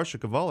up, or Marcia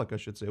Kovalik, I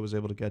should say, was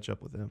able to catch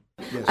up with him.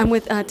 Yes. I'm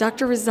with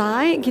Dr.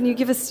 Rezai. Can you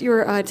give us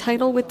your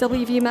title with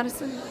WVU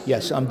Medicine?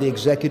 Yes, I'm the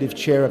executive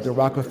chair of the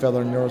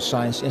Rockefeller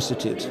Neuroscience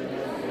Institute.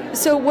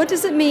 So what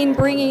does it mean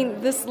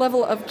bringing this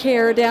level of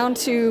care down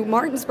to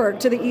Martinsburg,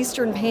 to the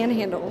Eastern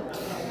Panhandle?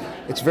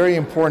 It's very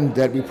important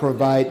that we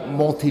provide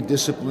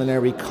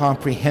multidisciplinary,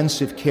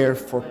 comprehensive care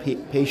for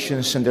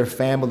patients and their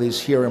families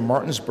here in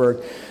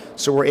Martinsburg,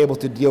 so we're able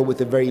to deal with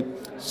the very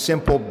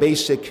simple,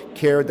 basic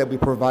care that we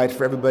provide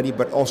for everybody,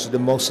 but also the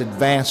most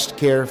advanced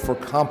care for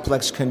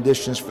complex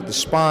conditions for the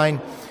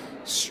spine,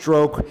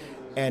 stroke,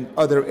 and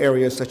other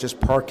areas such as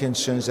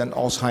Parkinson's and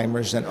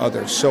Alzheimer's and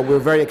others. So we're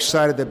very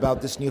excited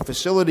about this new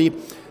facility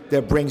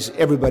that brings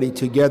everybody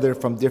together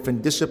from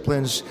different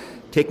disciplines,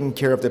 taking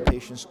care of the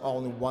patients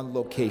all in one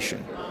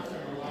location.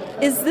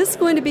 Is this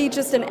going to be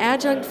just an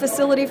adjunct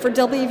facility for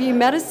WVU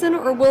Medicine,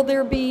 or will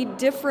there be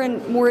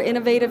different, more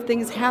innovative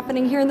things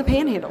happening here in the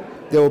Panhandle?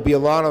 There will be a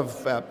lot of,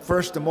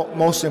 first, the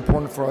most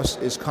important for us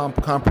is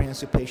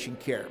comprehensive patient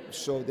care.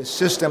 So the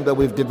system that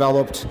we've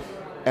developed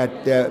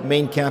at the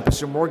main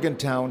campus in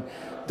Morgantown,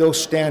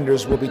 those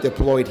standards will be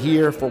deployed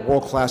here for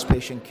world-class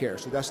patient care.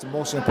 So that's the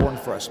most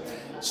important for us.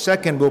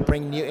 Second, we'll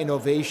bring new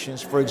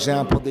innovations, for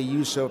example, the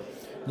use of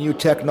new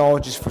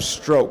technologies for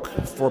stroke,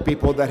 for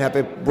people that have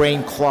a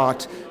brain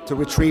clot to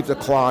retrieve the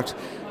clot,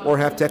 or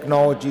have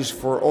technologies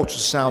for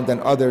ultrasound and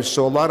others.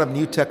 So a lot of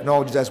new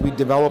technologies, as we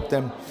develop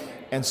them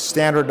and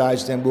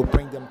standardize them, we'll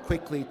bring them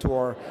quickly to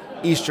our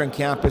Eastern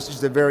campus. This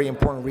is a very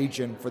important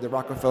region for the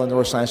Rockefeller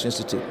Neuroscience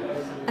Institute.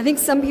 I think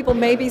some people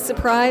may be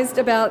surprised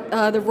about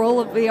the role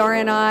of the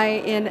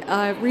RNI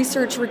in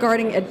research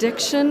regarding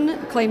addiction.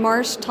 Clay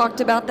Marsh talked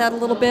about that a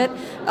little bit.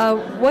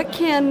 What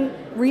can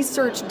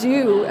research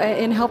do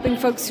in helping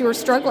folks who are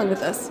struggling with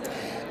this?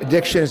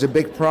 Addiction is a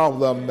big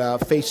problem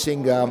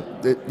facing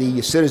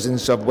the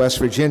citizens of West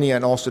Virginia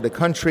and also the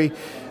country.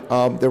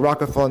 The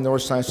Rockefeller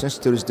Neuroscience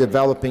Institute is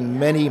developing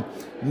many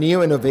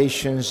new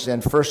innovations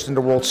and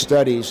first-in-the-world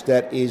studies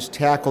that is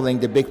tackling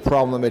the big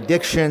problem of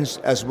addictions,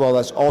 as well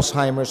as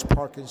Alzheimer's,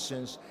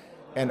 Parkinson's,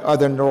 and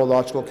other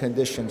neurological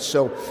conditions.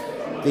 So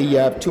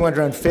the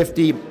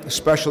 250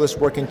 specialists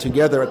working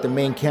together at the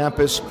main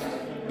campus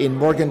in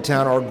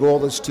Morgantown, our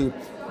goal is to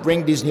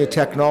bring these new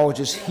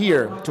technologies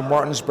here to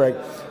Martinsburg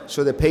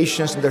so the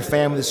patients and their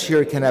families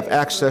here can have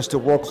access to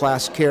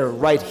world-class care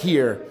right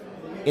here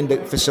in the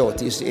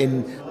facilities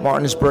in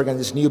Martinsburg and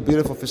this new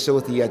beautiful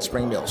facility at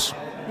Spring Mills.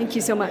 Thank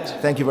you so much.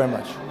 Thank you very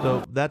much.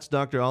 So that's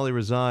Dr. Ali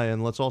Rezai,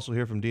 and let's also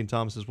hear from Dean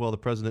Thomas as well, the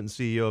president and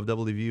CEO of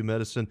WVU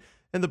Medicine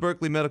and the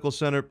Berkeley Medical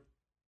Center,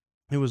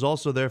 who was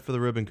also there for the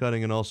ribbon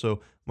cutting, and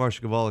also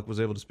Marcia Kovalik was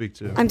able to speak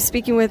to. I'm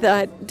speaking with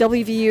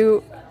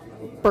WVU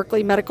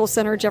Berkeley Medical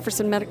Center,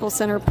 Jefferson Medical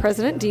Center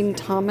President Dean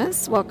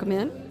Thomas. Welcome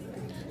in.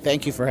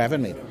 Thank you for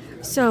having me.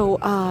 So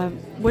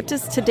what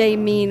does today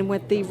mean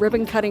with the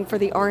ribbon cutting for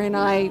the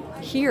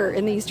RNI here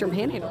in the Eastern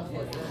Panhandle?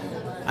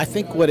 I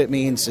think what it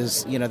means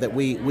is, that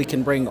we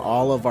can bring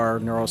all of our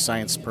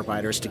neuroscience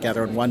providers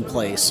together in one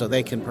place so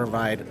they can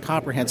provide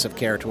comprehensive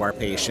care to our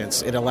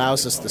patients. It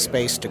allows us the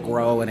space to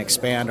grow and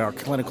expand our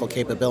clinical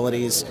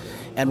capabilities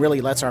and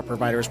really lets our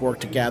providers work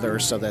together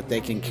so that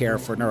they can care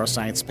for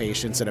neuroscience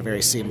patients in a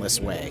very seamless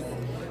way.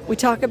 We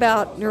talk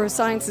about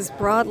neurosciences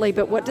broadly,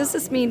 but what does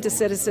this mean to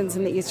citizens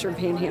in the Eastern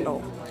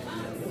Panhandle?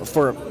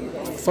 For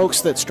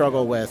folks that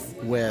struggle with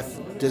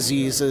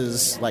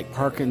diseases like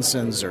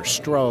Parkinson's or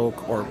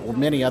stroke or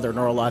many other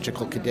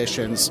neurological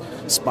conditions,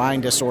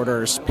 spine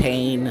disorders,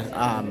 pain,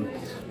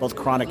 both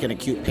chronic and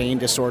acute pain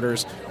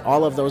disorders,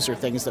 all of those are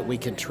things that we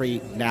can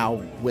treat now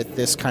with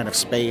this kind of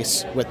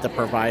space, with the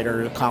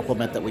provider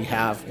complement that we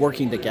have,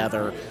 working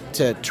together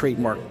to treat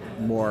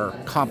more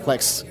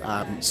complex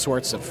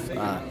sorts of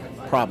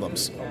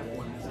problems.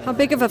 How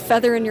big of a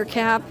feather in your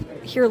cap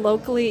here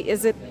locally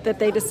is it that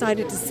they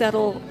decided to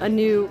settle a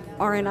new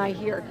RNI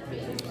here?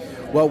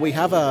 Well, we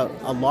have a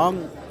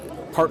long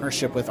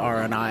partnership with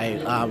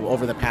RNI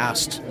over the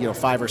past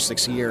 5 or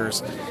 6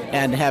 years,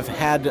 and have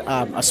had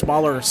a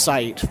smaller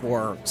site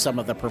for some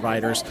of the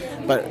providers,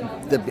 but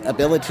the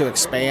ability to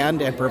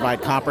expand and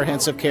provide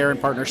comprehensive care in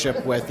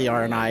partnership with the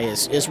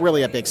RNI is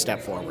really a big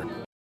step forward.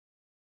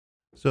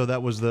 So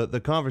that was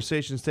the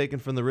conversations taken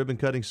from the ribbon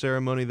cutting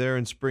ceremony there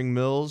in Spring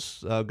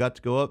Mills. Got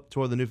to go up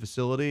toward the new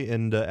facility,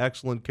 and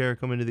excellent care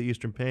coming to the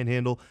Eastern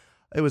Panhandle.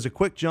 It was a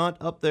quick jaunt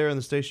up there in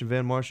the station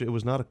van, Marcia. It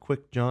was not a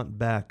quick jaunt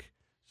back.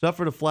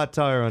 Suffered a flat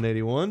tire on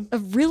 81. A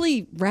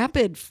really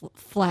rapid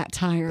flat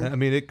tire. I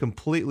mean, it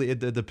completely,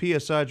 the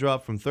PSI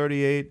dropped from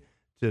 38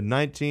 to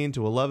 19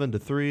 to 11 to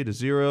 3 to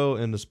 0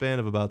 in the span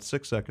of about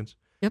 6 seconds.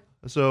 Yep.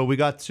 So we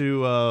got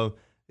to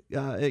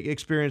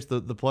experience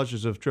the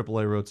pleasures of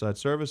AAA roadside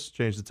service,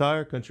 changed the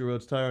tire, Country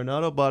Roads Tire and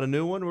Auto, bought a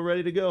new one. We're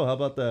ready to go. How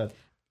about that?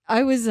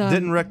 I was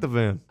didn't wreck the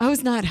van. I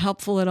was not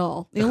helpful at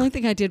all. The only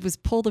thing I did was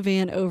pull the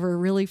van over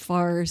really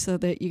far so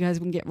that you guys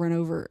wouldn't get run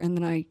over, and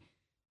then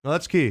No,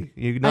 that's key.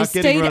 You not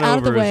getting run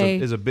over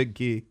is a big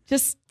key.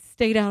 Just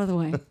stayed out of the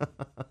way.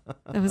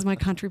 That was my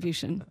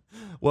contribution.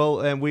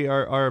 Well, and we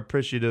are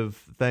appreciative,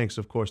 thanks,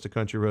 of course, to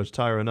Country Roads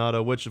Tire and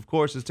Auto, which, of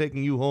course, is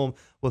taking you home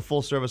with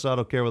full-service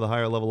auto care with a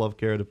higher level of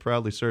care to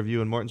proudly serve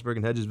you in Martinsburg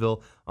and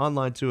Hedgesville.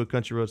 Online too at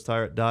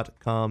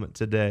countryroadstire.com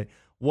today.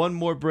 One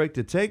more break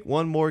to take,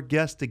 one more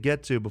guest to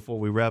get to before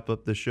we wrap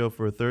up the show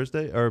for a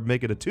Thursday, or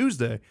make it a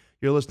Tuesday.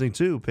 You're listening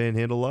to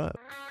Panhandle Live.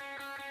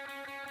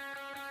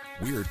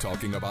 We're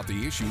talking about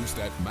the issues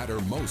that matter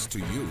most to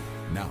you.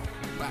 Now,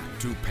 back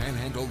to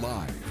Panhandle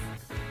Live.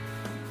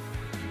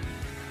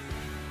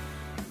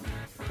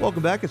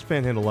 Welcome back. It's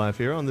Panhandle Live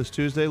here on this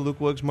Tuesday. Luke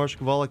Wiggs, Marsha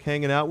Kowalik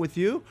hanging out with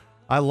you.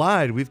 I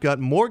lied. We've got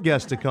more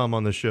guests to come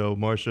on the show,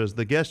 Marsha, as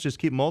the guests just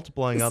keep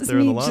multiplying out there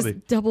in the lobby.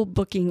 Just double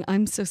booking.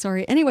 I'm so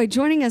sorry. Anyway,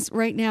 joining us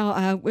right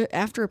now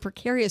after a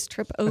precarious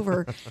trip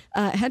over,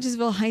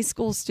 Hedgesville High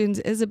School students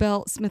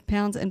Isabelle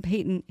Smith-Pounds and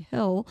Peyton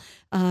Hill.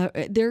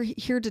 They're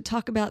here to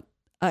talk about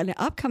an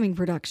upcoming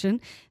production,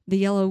 The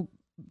Yellow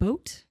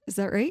Boat. Is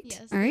that right?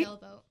 Yes, all right. The Yellow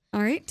Boat.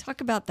 All right. Talk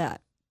about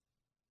that.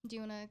 Do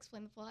you want to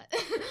explain the plot?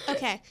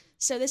 Okay,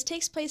 so this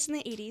takes place in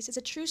the 80s. It's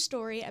a true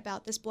story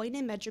about this boy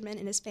named Benjamin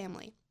and his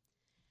family.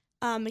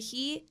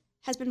 He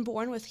has been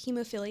born with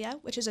hemophilia,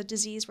 which is a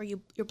disease where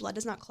your blood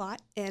does not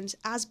clot, and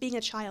as being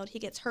a child, he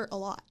gets hurt a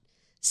lot.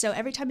 So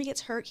every time he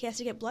gets hurt, he has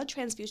to get blood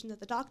transfusions at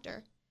the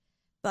doctor.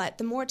 But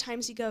the more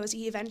times he goes,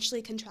 he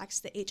eventually contracts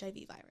the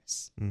HIV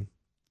virus. Mm.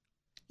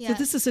 So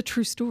this is a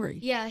true story.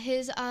 Yeah,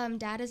 his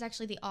dad is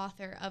actually the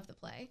author of the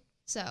play.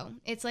 So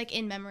it's like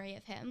in memory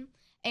of him.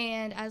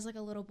 And as like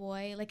a little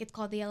boy, like it's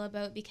called The Yellow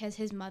Boat because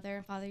his mother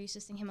and father used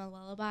to sing him a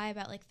lullaby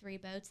about like 3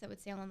 boats that would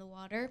sail on the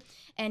water.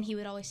 And he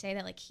would always say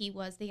that like he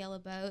was the yellow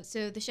boat.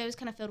 So the show is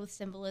kind of filled with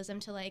symbolism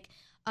to like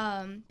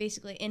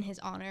basically in his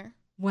honor.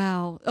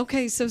 Wow.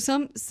 Okay, so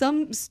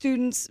some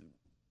students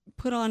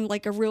put on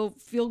like a real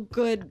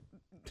feel-good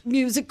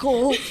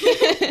musical.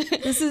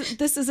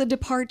 This is a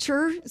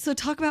departure. So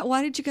talk about,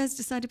 why did you guys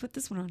decide to put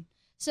this one on?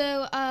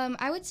 So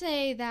I would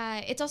say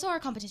that it's also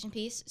our competition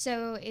piece.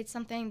 So it's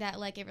something that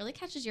like it really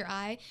catches your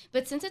eye.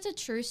 But since it's a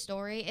true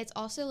story, it's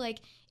also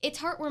like it's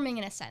heartwarming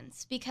in a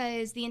sense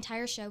because the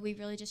entire show we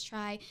really just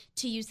try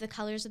to use the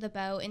colors of the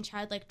boat and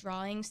tried like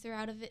drawings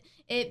throughout of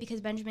it because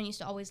Benjamin used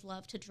to always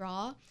love to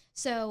draw.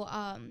 So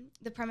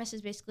the premise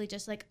is basically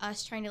just like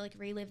us trying to like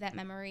relive that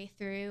memory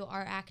through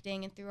our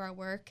acting and through our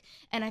work.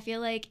 And I feel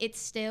like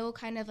it's still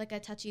kind of like a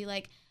touchy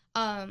like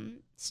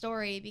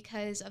story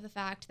because of the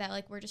fact that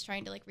like we're just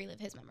trying to like relive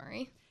his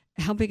memory.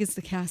 How big is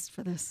the cast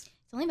for this?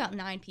 It's only about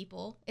 9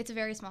 people. It's a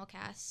very small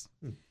cast.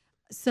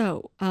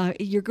 So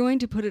you're going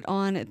to put it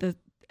on at the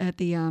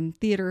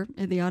theater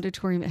at the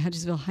auditorium at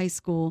Hedgesville High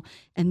School,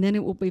 and then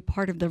it will be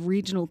part of the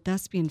Regional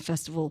Thespian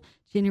Festival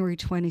January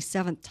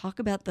 27th. Talk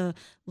about the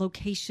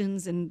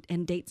locations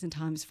and dates and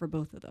times for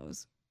both of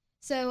those.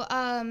 So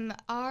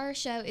our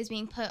show is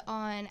being put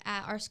on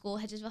at our school,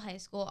 Hedgesville High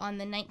School, on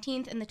the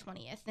 19th and the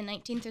 20th. The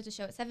 19th, there's a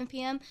show at 7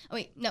 p.m. Oh,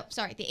 wait, no,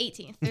 sorry, the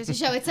 18th. There's a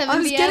show at 7 p.m.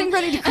 I was getting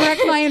ready to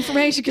correct my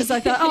information because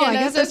I thought, I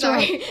guess that's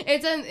right.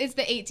 It's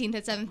the 18th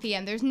at 7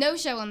 p.m. There's no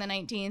show on the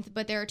 19th,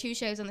 but there are 2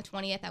 shows on the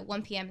 20th at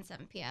 1 p.m. and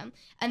 7 p.m.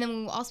 And then we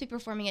will also be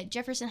performing at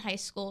Jefferson High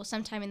School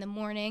sometime in the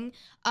morning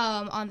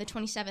on the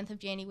 27th of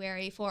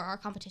January for our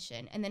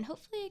competition. And then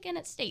hopefully again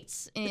at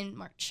States in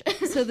March.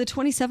 So the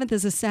 27th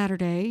is a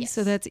Saturday, yes.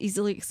 So that's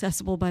easily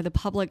accessible by the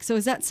public. So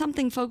is that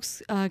something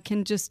folks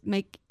can just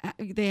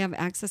they have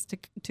access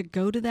to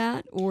go to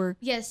that, or?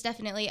 Yes,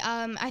 definitely.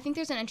 I think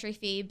there's an entry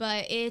fee,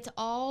 but it's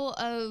all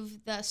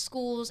of the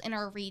schools in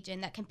our region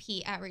that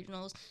compete at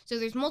regionals. So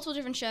there's multiple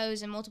different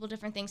shows and multiple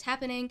different things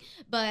happening,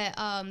 but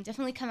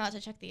definitely come out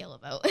to check the Yellow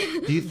Boat.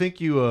 Do you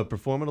think you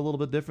perform it a little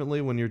bit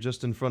differently when you're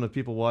just in front of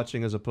people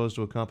watching as opposed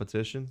to a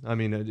competition? I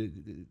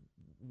mean,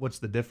 what's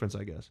the difference,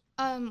 I guess?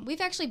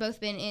 We've actually both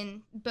been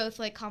in both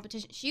like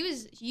competitions.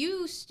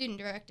 You student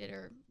directed,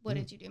 or what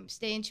did you do?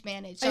 Stage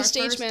managed. I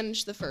stage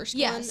managed the first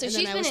one, so and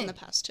then I was in the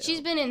past 2.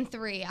 She's been in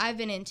 3. I've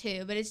been in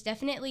 2, but it's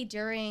definitely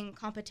during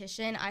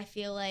competition. I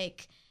feel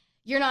like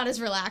you're not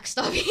as relaxed,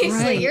 obviously.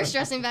 Right. You're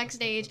stressing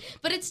backstage,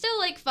 but it's still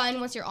like fun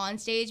once you're on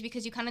stage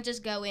because you kind of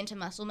just go into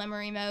muscle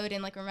memory mode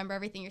and like remember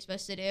everything you're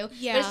supposed to do.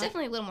 Yeah. But it's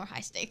definitely a little more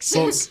high stakes.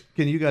 Well,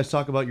 can you guys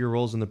talk about your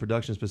roles in the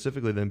production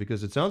specifically then?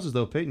 Because it sounds as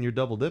though, Peyton, you're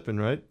double dipping,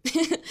 right?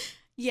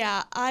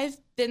 Yeah, I've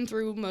been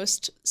through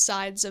most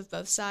sides of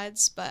both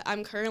sides, but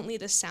I'm currently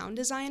the sound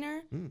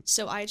designer,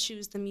 so I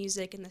choose the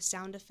music and the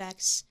sound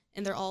effects,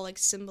 and they're all like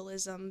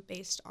symbolism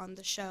based on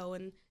the show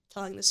and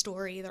telling the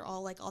story. They're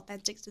all like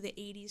authentic to the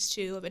 80s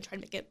too. I've been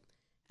trying to make it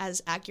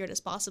as accurate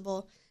as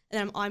possible.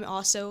 And I'm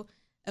also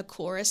a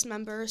chorus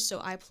member, so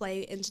I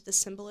play into the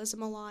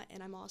symbolism a lot,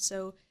 and I'm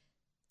also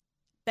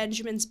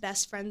Benjamin's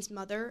best friend's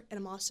mother, and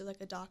I'm also like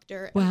a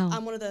doctor. Wow.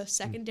 I'm one of the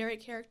secondary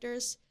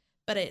characters,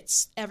 but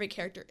every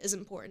character is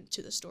important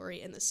to the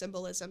story and the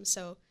symbolism,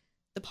 so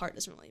the part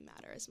doesn't really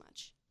matter as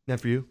much. Now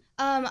for you?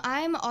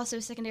 I'm also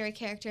a secondary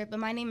character, but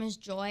my name is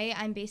Joy.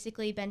 I'm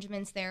basically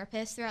Benjamin's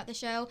therapist throughout the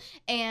show,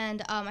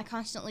 and I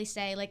constantly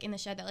say, like, in the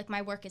show that, like,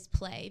 my work is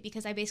play,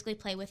 because I basically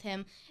play with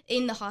him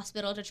in the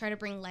hospital to try to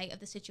bring light of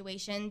the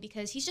situation,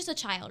 because he's just a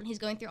child, and he's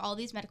going through all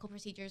these medical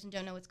procedures and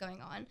don't know what's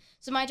going on.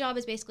 So my job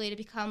is basically to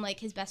become, like,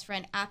 his best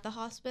friend at the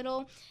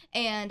hospital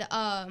and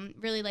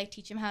really, like,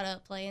 teach him how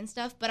to play and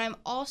stuff, but I'm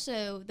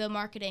also the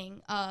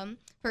marketing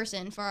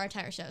person for our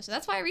entire show. So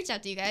that's why I reached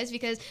out to you guys,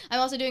 because I'm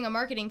also doing a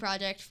marketing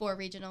project for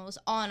regionals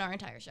on our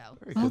entire show.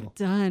 Well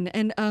done.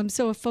 And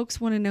so if folks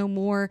want to know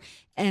more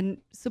and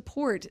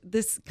support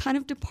this kind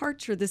of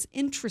departure, this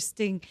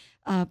interesting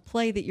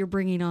play that you're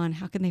bringing on,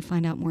 how can they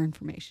find out more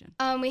information?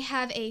 We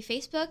have a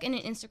Facebook and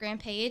an Instagram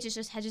page. It's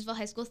just Hedgesville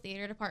High School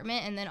Theater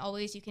Department. And then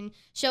always you can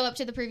show up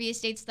to the previous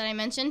dates that I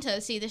mentioned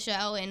to see the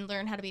show and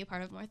learn how to be a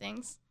part of more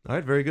things. All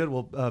right, very good.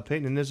 Well,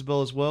 Peyton and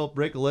Isabelle as well.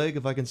 Break a leg,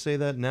 if I can say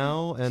that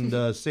now,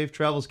 and safe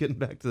travels getting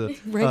back to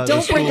right.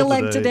 Don't break a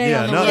leg today.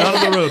 Yeah, not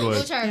on the roadway.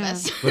 We'll try our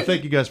best. But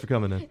thank you guys for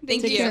coming in.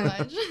 Thank you so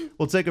much.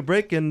 We'll take a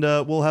break, and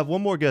we'll have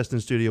one more guest in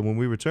studio when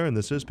we return.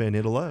 This is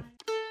Panhandle Live.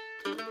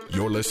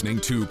 You're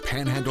listening to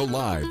Panhandle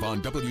Live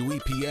on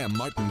WEPM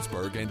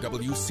Martinsburg and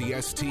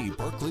WCST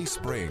Berkeley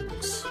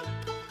Springs.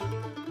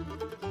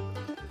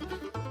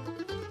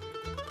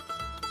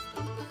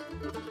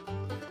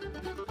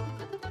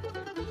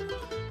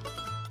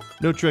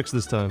 No tricks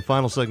this time.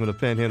 Final segment of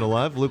Panhandle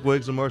Live. Luke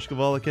Wiggs and Marsha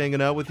Kavalik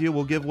hanging out with you.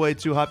 We'll give way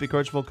to Hoppy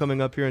Kirchville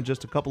coming up here in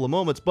just a couple of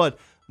moments. But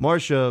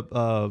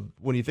Marsha,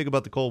 when you think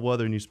about the cold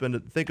weather and you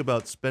think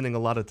about spending a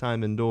lot of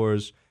time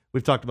indoors,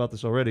 we've talked about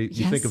this already.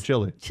 You think of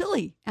chili.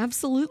 Chili,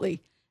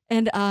 absolutely.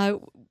 And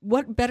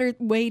what better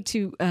way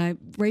to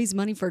raise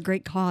money for a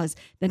great cause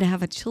than to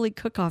have a chili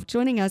cook-off?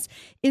 Joining us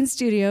in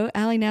studio,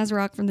 Allie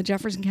Nazarok from the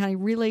Jefferson County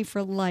Relay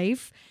for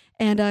Life.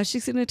 And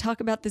she's going to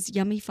talk about this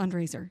yummy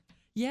fundraiser.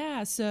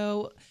 Yeah,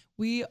 so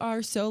we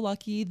are so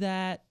lucky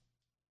that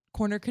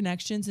Corner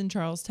Connections in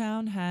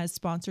Charlestown has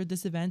sponsored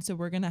this event. So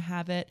we're going to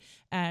have it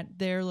at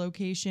their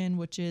location,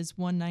 which is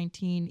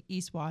 119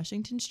 East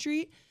Washington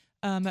Street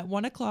at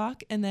 1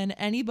 o'clock. And then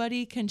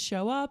anybody can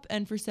show up.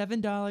 And for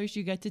 $7,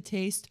 you get to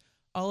taste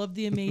all of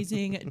the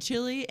amazing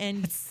chili.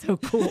 And that's so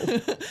cool.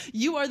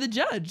 You are the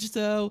judge.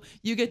 So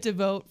you get to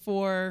vote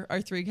for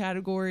our 3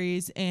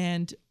 categories,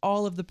 and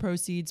all of the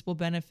proceeds will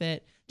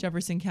benefit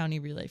Jefferson County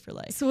Relay for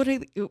Life. So what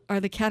are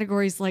the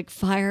categories, like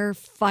fire,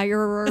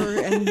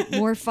 and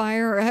more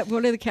fire?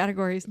 What are the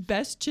categories?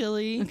 Best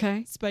chili,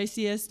 okay,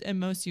 spiciest, and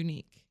most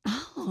unique.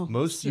 Oh.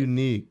 Most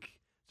unique.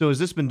 So has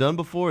this been done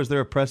before? Is there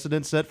a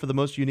precedent set for the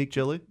most unique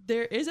chili?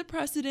 There is a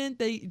precedent.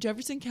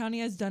 Jefferson County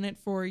has done it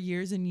for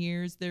years and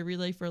years, their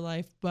Relay for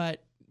Life,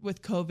 but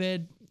with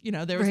COVID,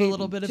 there was a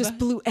little bit just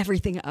blew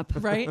everything up.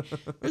 Right?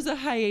 There's a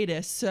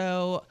hiatus.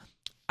 So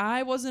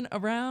I wasn't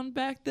around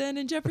back then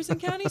in Jefferson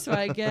County, so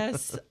I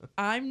guess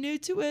I'm new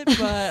to it,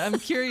 but I'm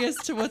curious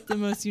to what the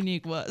most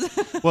unique was.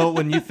 Well,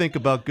 when you think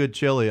about good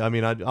chili, I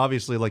mean,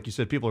 obviously, like you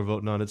said, people are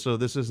voting on it, so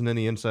this isn't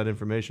any inside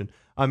information.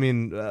 I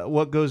mean,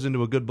 what goes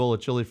into a good bowl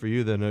of chili for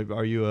you then?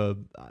 Are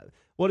you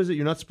what is it?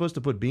 You're not supposed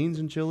to put beans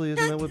in chili?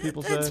 Isn't that what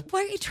people say? Why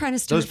are you trying to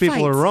start Those people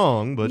fights? are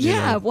wrong, but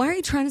yeah, why are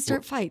you trying to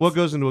start fights? What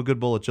goes into a good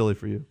bowl of chili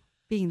for you?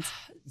 Beans.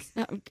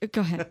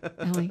 Go ahead,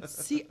 Ellie.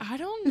 See, I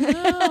don't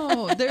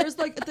know. There's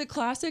the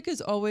classic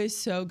is always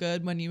so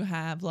good when you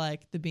have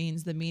like the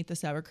beans, the meat, the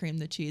sour cream,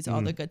 the cheese,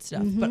 all the good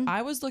stuff. But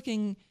I was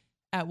looking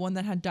at one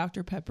that had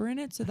Dr. Pepper in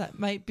it, so that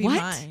might be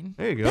mine.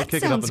 There you go. That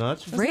Kick it up a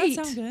notch. Great. Does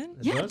that sound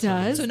good? Yeah, it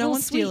does. So no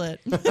one steal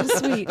it.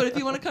 Sweet. But if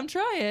you want to come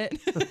try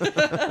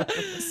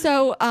it.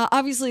 So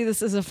obviously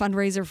this is a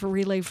fundraiser for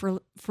Relay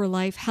for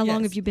Life. How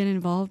long have you been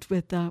involved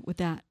with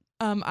that?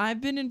 I've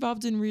been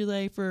involved in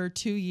Relay for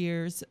 2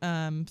 years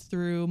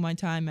through my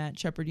time at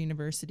Shepherd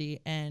University,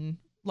 and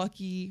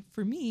lucky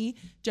for me,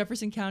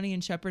 Jefferson County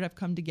and Shepherd have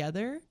come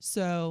together.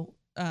 So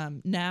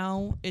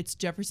now it's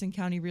Jefferson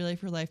County Relay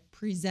for Life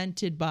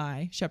presented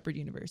by Shepherd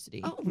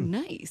University. Oh,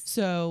 nice.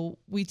 So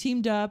we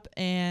teamed up,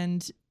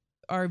 and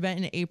our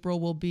event in April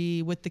will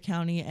be with the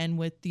county and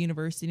with the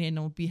university, and it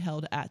will be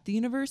held at the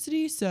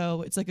university.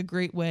 So it's like a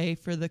great way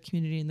for the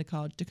community and the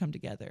college to come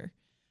together.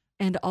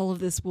 And all of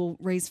this will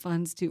raise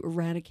funds to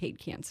eradicate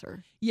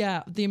cancer.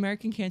 Yeah, the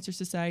American Cancer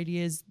Society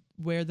is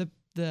where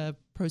the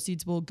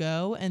proceeds will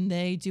go, and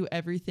they do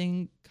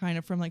everything kind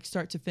of from like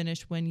start to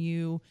finish when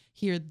you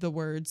hear the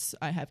words,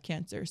 I have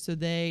cancer. So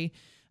they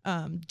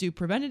do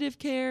preventative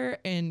care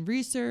and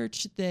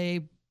research.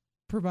 They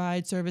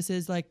provide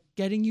services like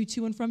getting you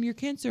to and from your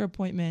cancer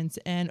appointments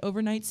and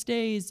overnight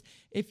stays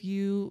if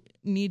you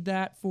need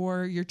that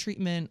for your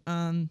treatment.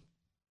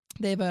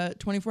 They have a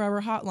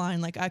 24-hour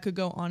hotline. Like I could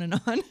go on and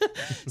on.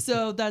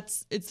 So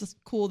it's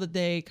cool that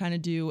they kind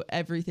of do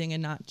everything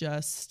and not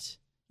just,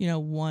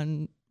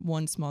 one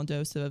small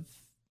dose of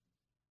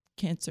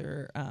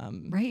cancer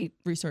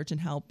research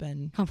and help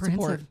and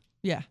support.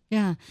 Yeah.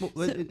 Yeah.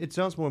 Well, it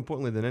sounds more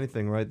importantly than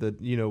anything, right?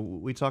 That,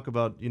 we talk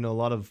about, a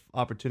lot of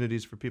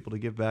opportunities for people to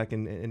give back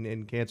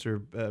in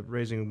cancer,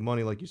 raising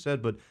money, like you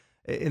said, but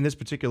in this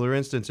particular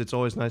instance, it's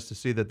always nice to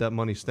see that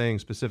money's staying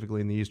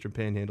specifically in the Eastern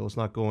Panhandle. It's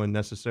not going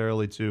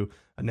necessarily to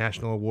a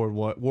national or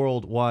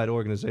worldwide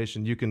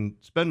organization. You can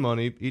spend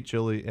money, eat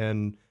chili,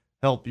 and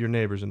help your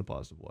neighbors in a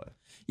positive way.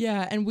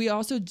 Yeah, and we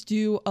also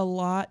do a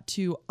lot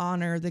to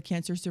honor the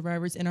cancer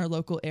survivors in our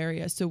local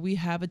area. So we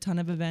have a ton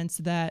of events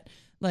that,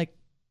 like,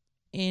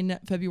 in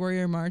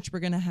February or March, we're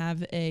going to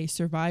have a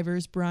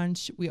survivors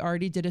brunch. We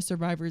already did a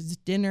survivors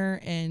dinner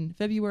in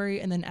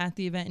February. And then at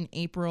the event in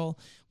April,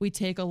 we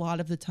take a lot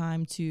of the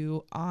time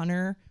to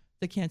honor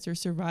the cancer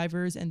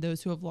survivors and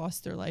those who have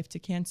lost their life to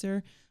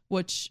cancer,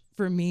 which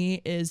for me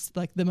is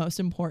like the most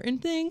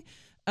important thing,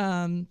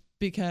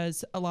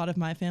 because a lot of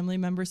my family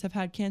members have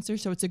had cancer.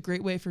 So it's a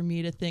great way for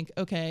me to think,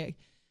 okay,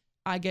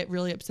 I get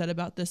really upset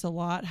about this a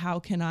lot. How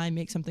can I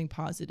make something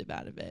positive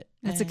out of it?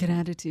 That's a good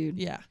attitude.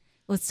 Yeah.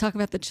 Let's talk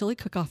about the chili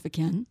cook-off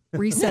again.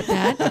 Reset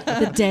that,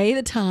 the day,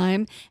 the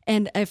time,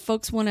 and if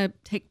folks want to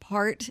take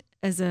part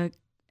as a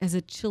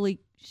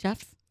chili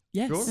chef.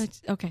 Yes. Sure.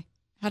 Okay.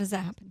 How does that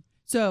happen?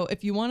 So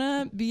if you want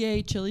to be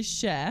a chili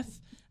chef,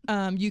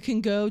 you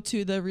can go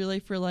to the Relay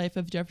for Life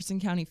of Jefferson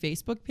County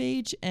Facebook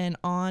page, and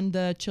on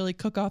the chili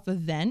cook-off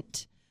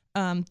event,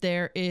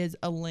 there is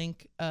a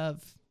link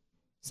of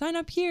sign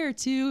up here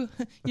to,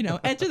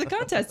 enter the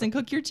contest and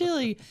cook your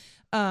chili.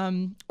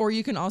 Or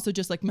you can also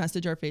just like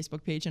message our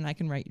Facebook page and I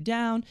can write you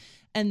down.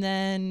 And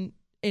then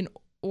in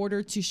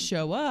order to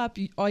show up,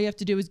 all you have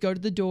to do is go to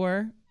the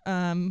door,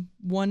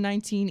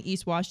 119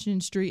 East Washington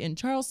Street in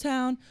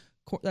Charlestown.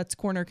 That's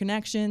Corner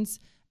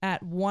Connections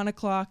at 1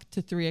 o'clock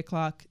to 3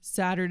 o'clock,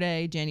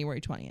 Saturday, January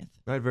 20th.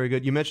 All right, very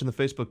good. You mentioned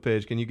the Facebook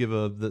page. Can you give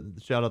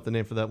shout out the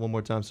name for that one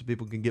more time so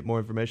people can get more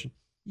information?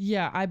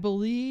 Yeah, I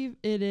believe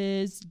it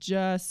is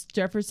just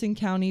Jefferson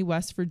County,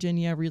 West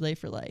Virginia Relay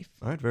for Life.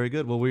 All right, very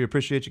good. Well, we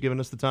appreciate you giving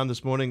us the time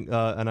this morning,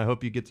 and I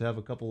hope you get to have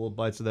a couple of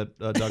bites of that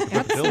Dr.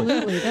 Pepper chili.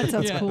 Absolutely, that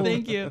sounds cool.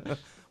 Thank you.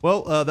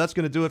 Well, that's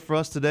going to do it for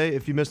us today.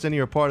 If you missed any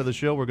or part of the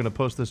show, we're going to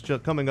post this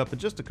coming up in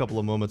just a couple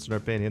of moments in our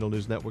Panhandle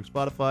News Network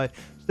Spotify.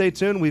 Stay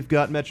tuned. We've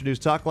got Metro News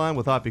Talk Line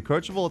with Hoppy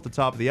Kercheval at the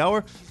top of the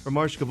hour. For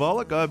Marcia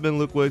Kavalik, I've been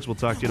Luke Wiggs. We'll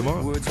talk to you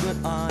tomorrow. Words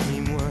went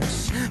on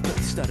worse, but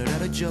it started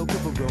out a joke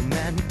of a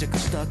romantic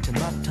stuck to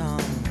my tongue.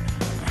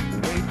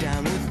 Way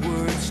down with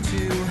words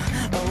too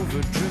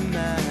over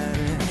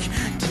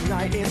dramatic.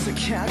 Tonight it's a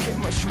can't get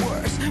much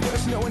worse.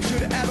 Worse, no one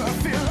should ever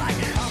feel like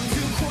I'm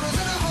 2 quarters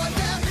and a heart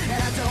down,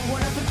 and I don't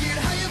want to forget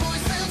how your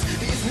voice sounds.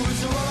 These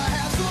words are all I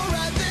have, so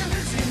write them.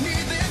 So you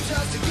need them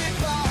just to get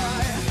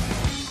by.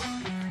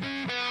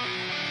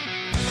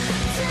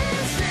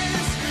 Dance,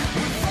 dance,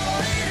 we're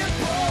falling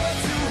apart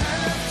to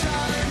have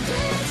time.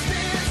 Dance,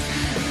 dance,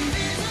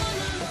 these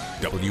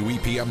are the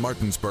WEPM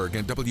Martinsburg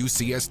and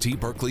WCST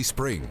Berkeley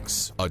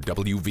Springs, a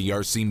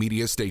WVRC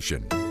media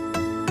station.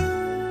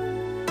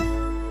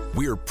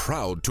 We're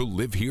proud to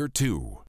live here too.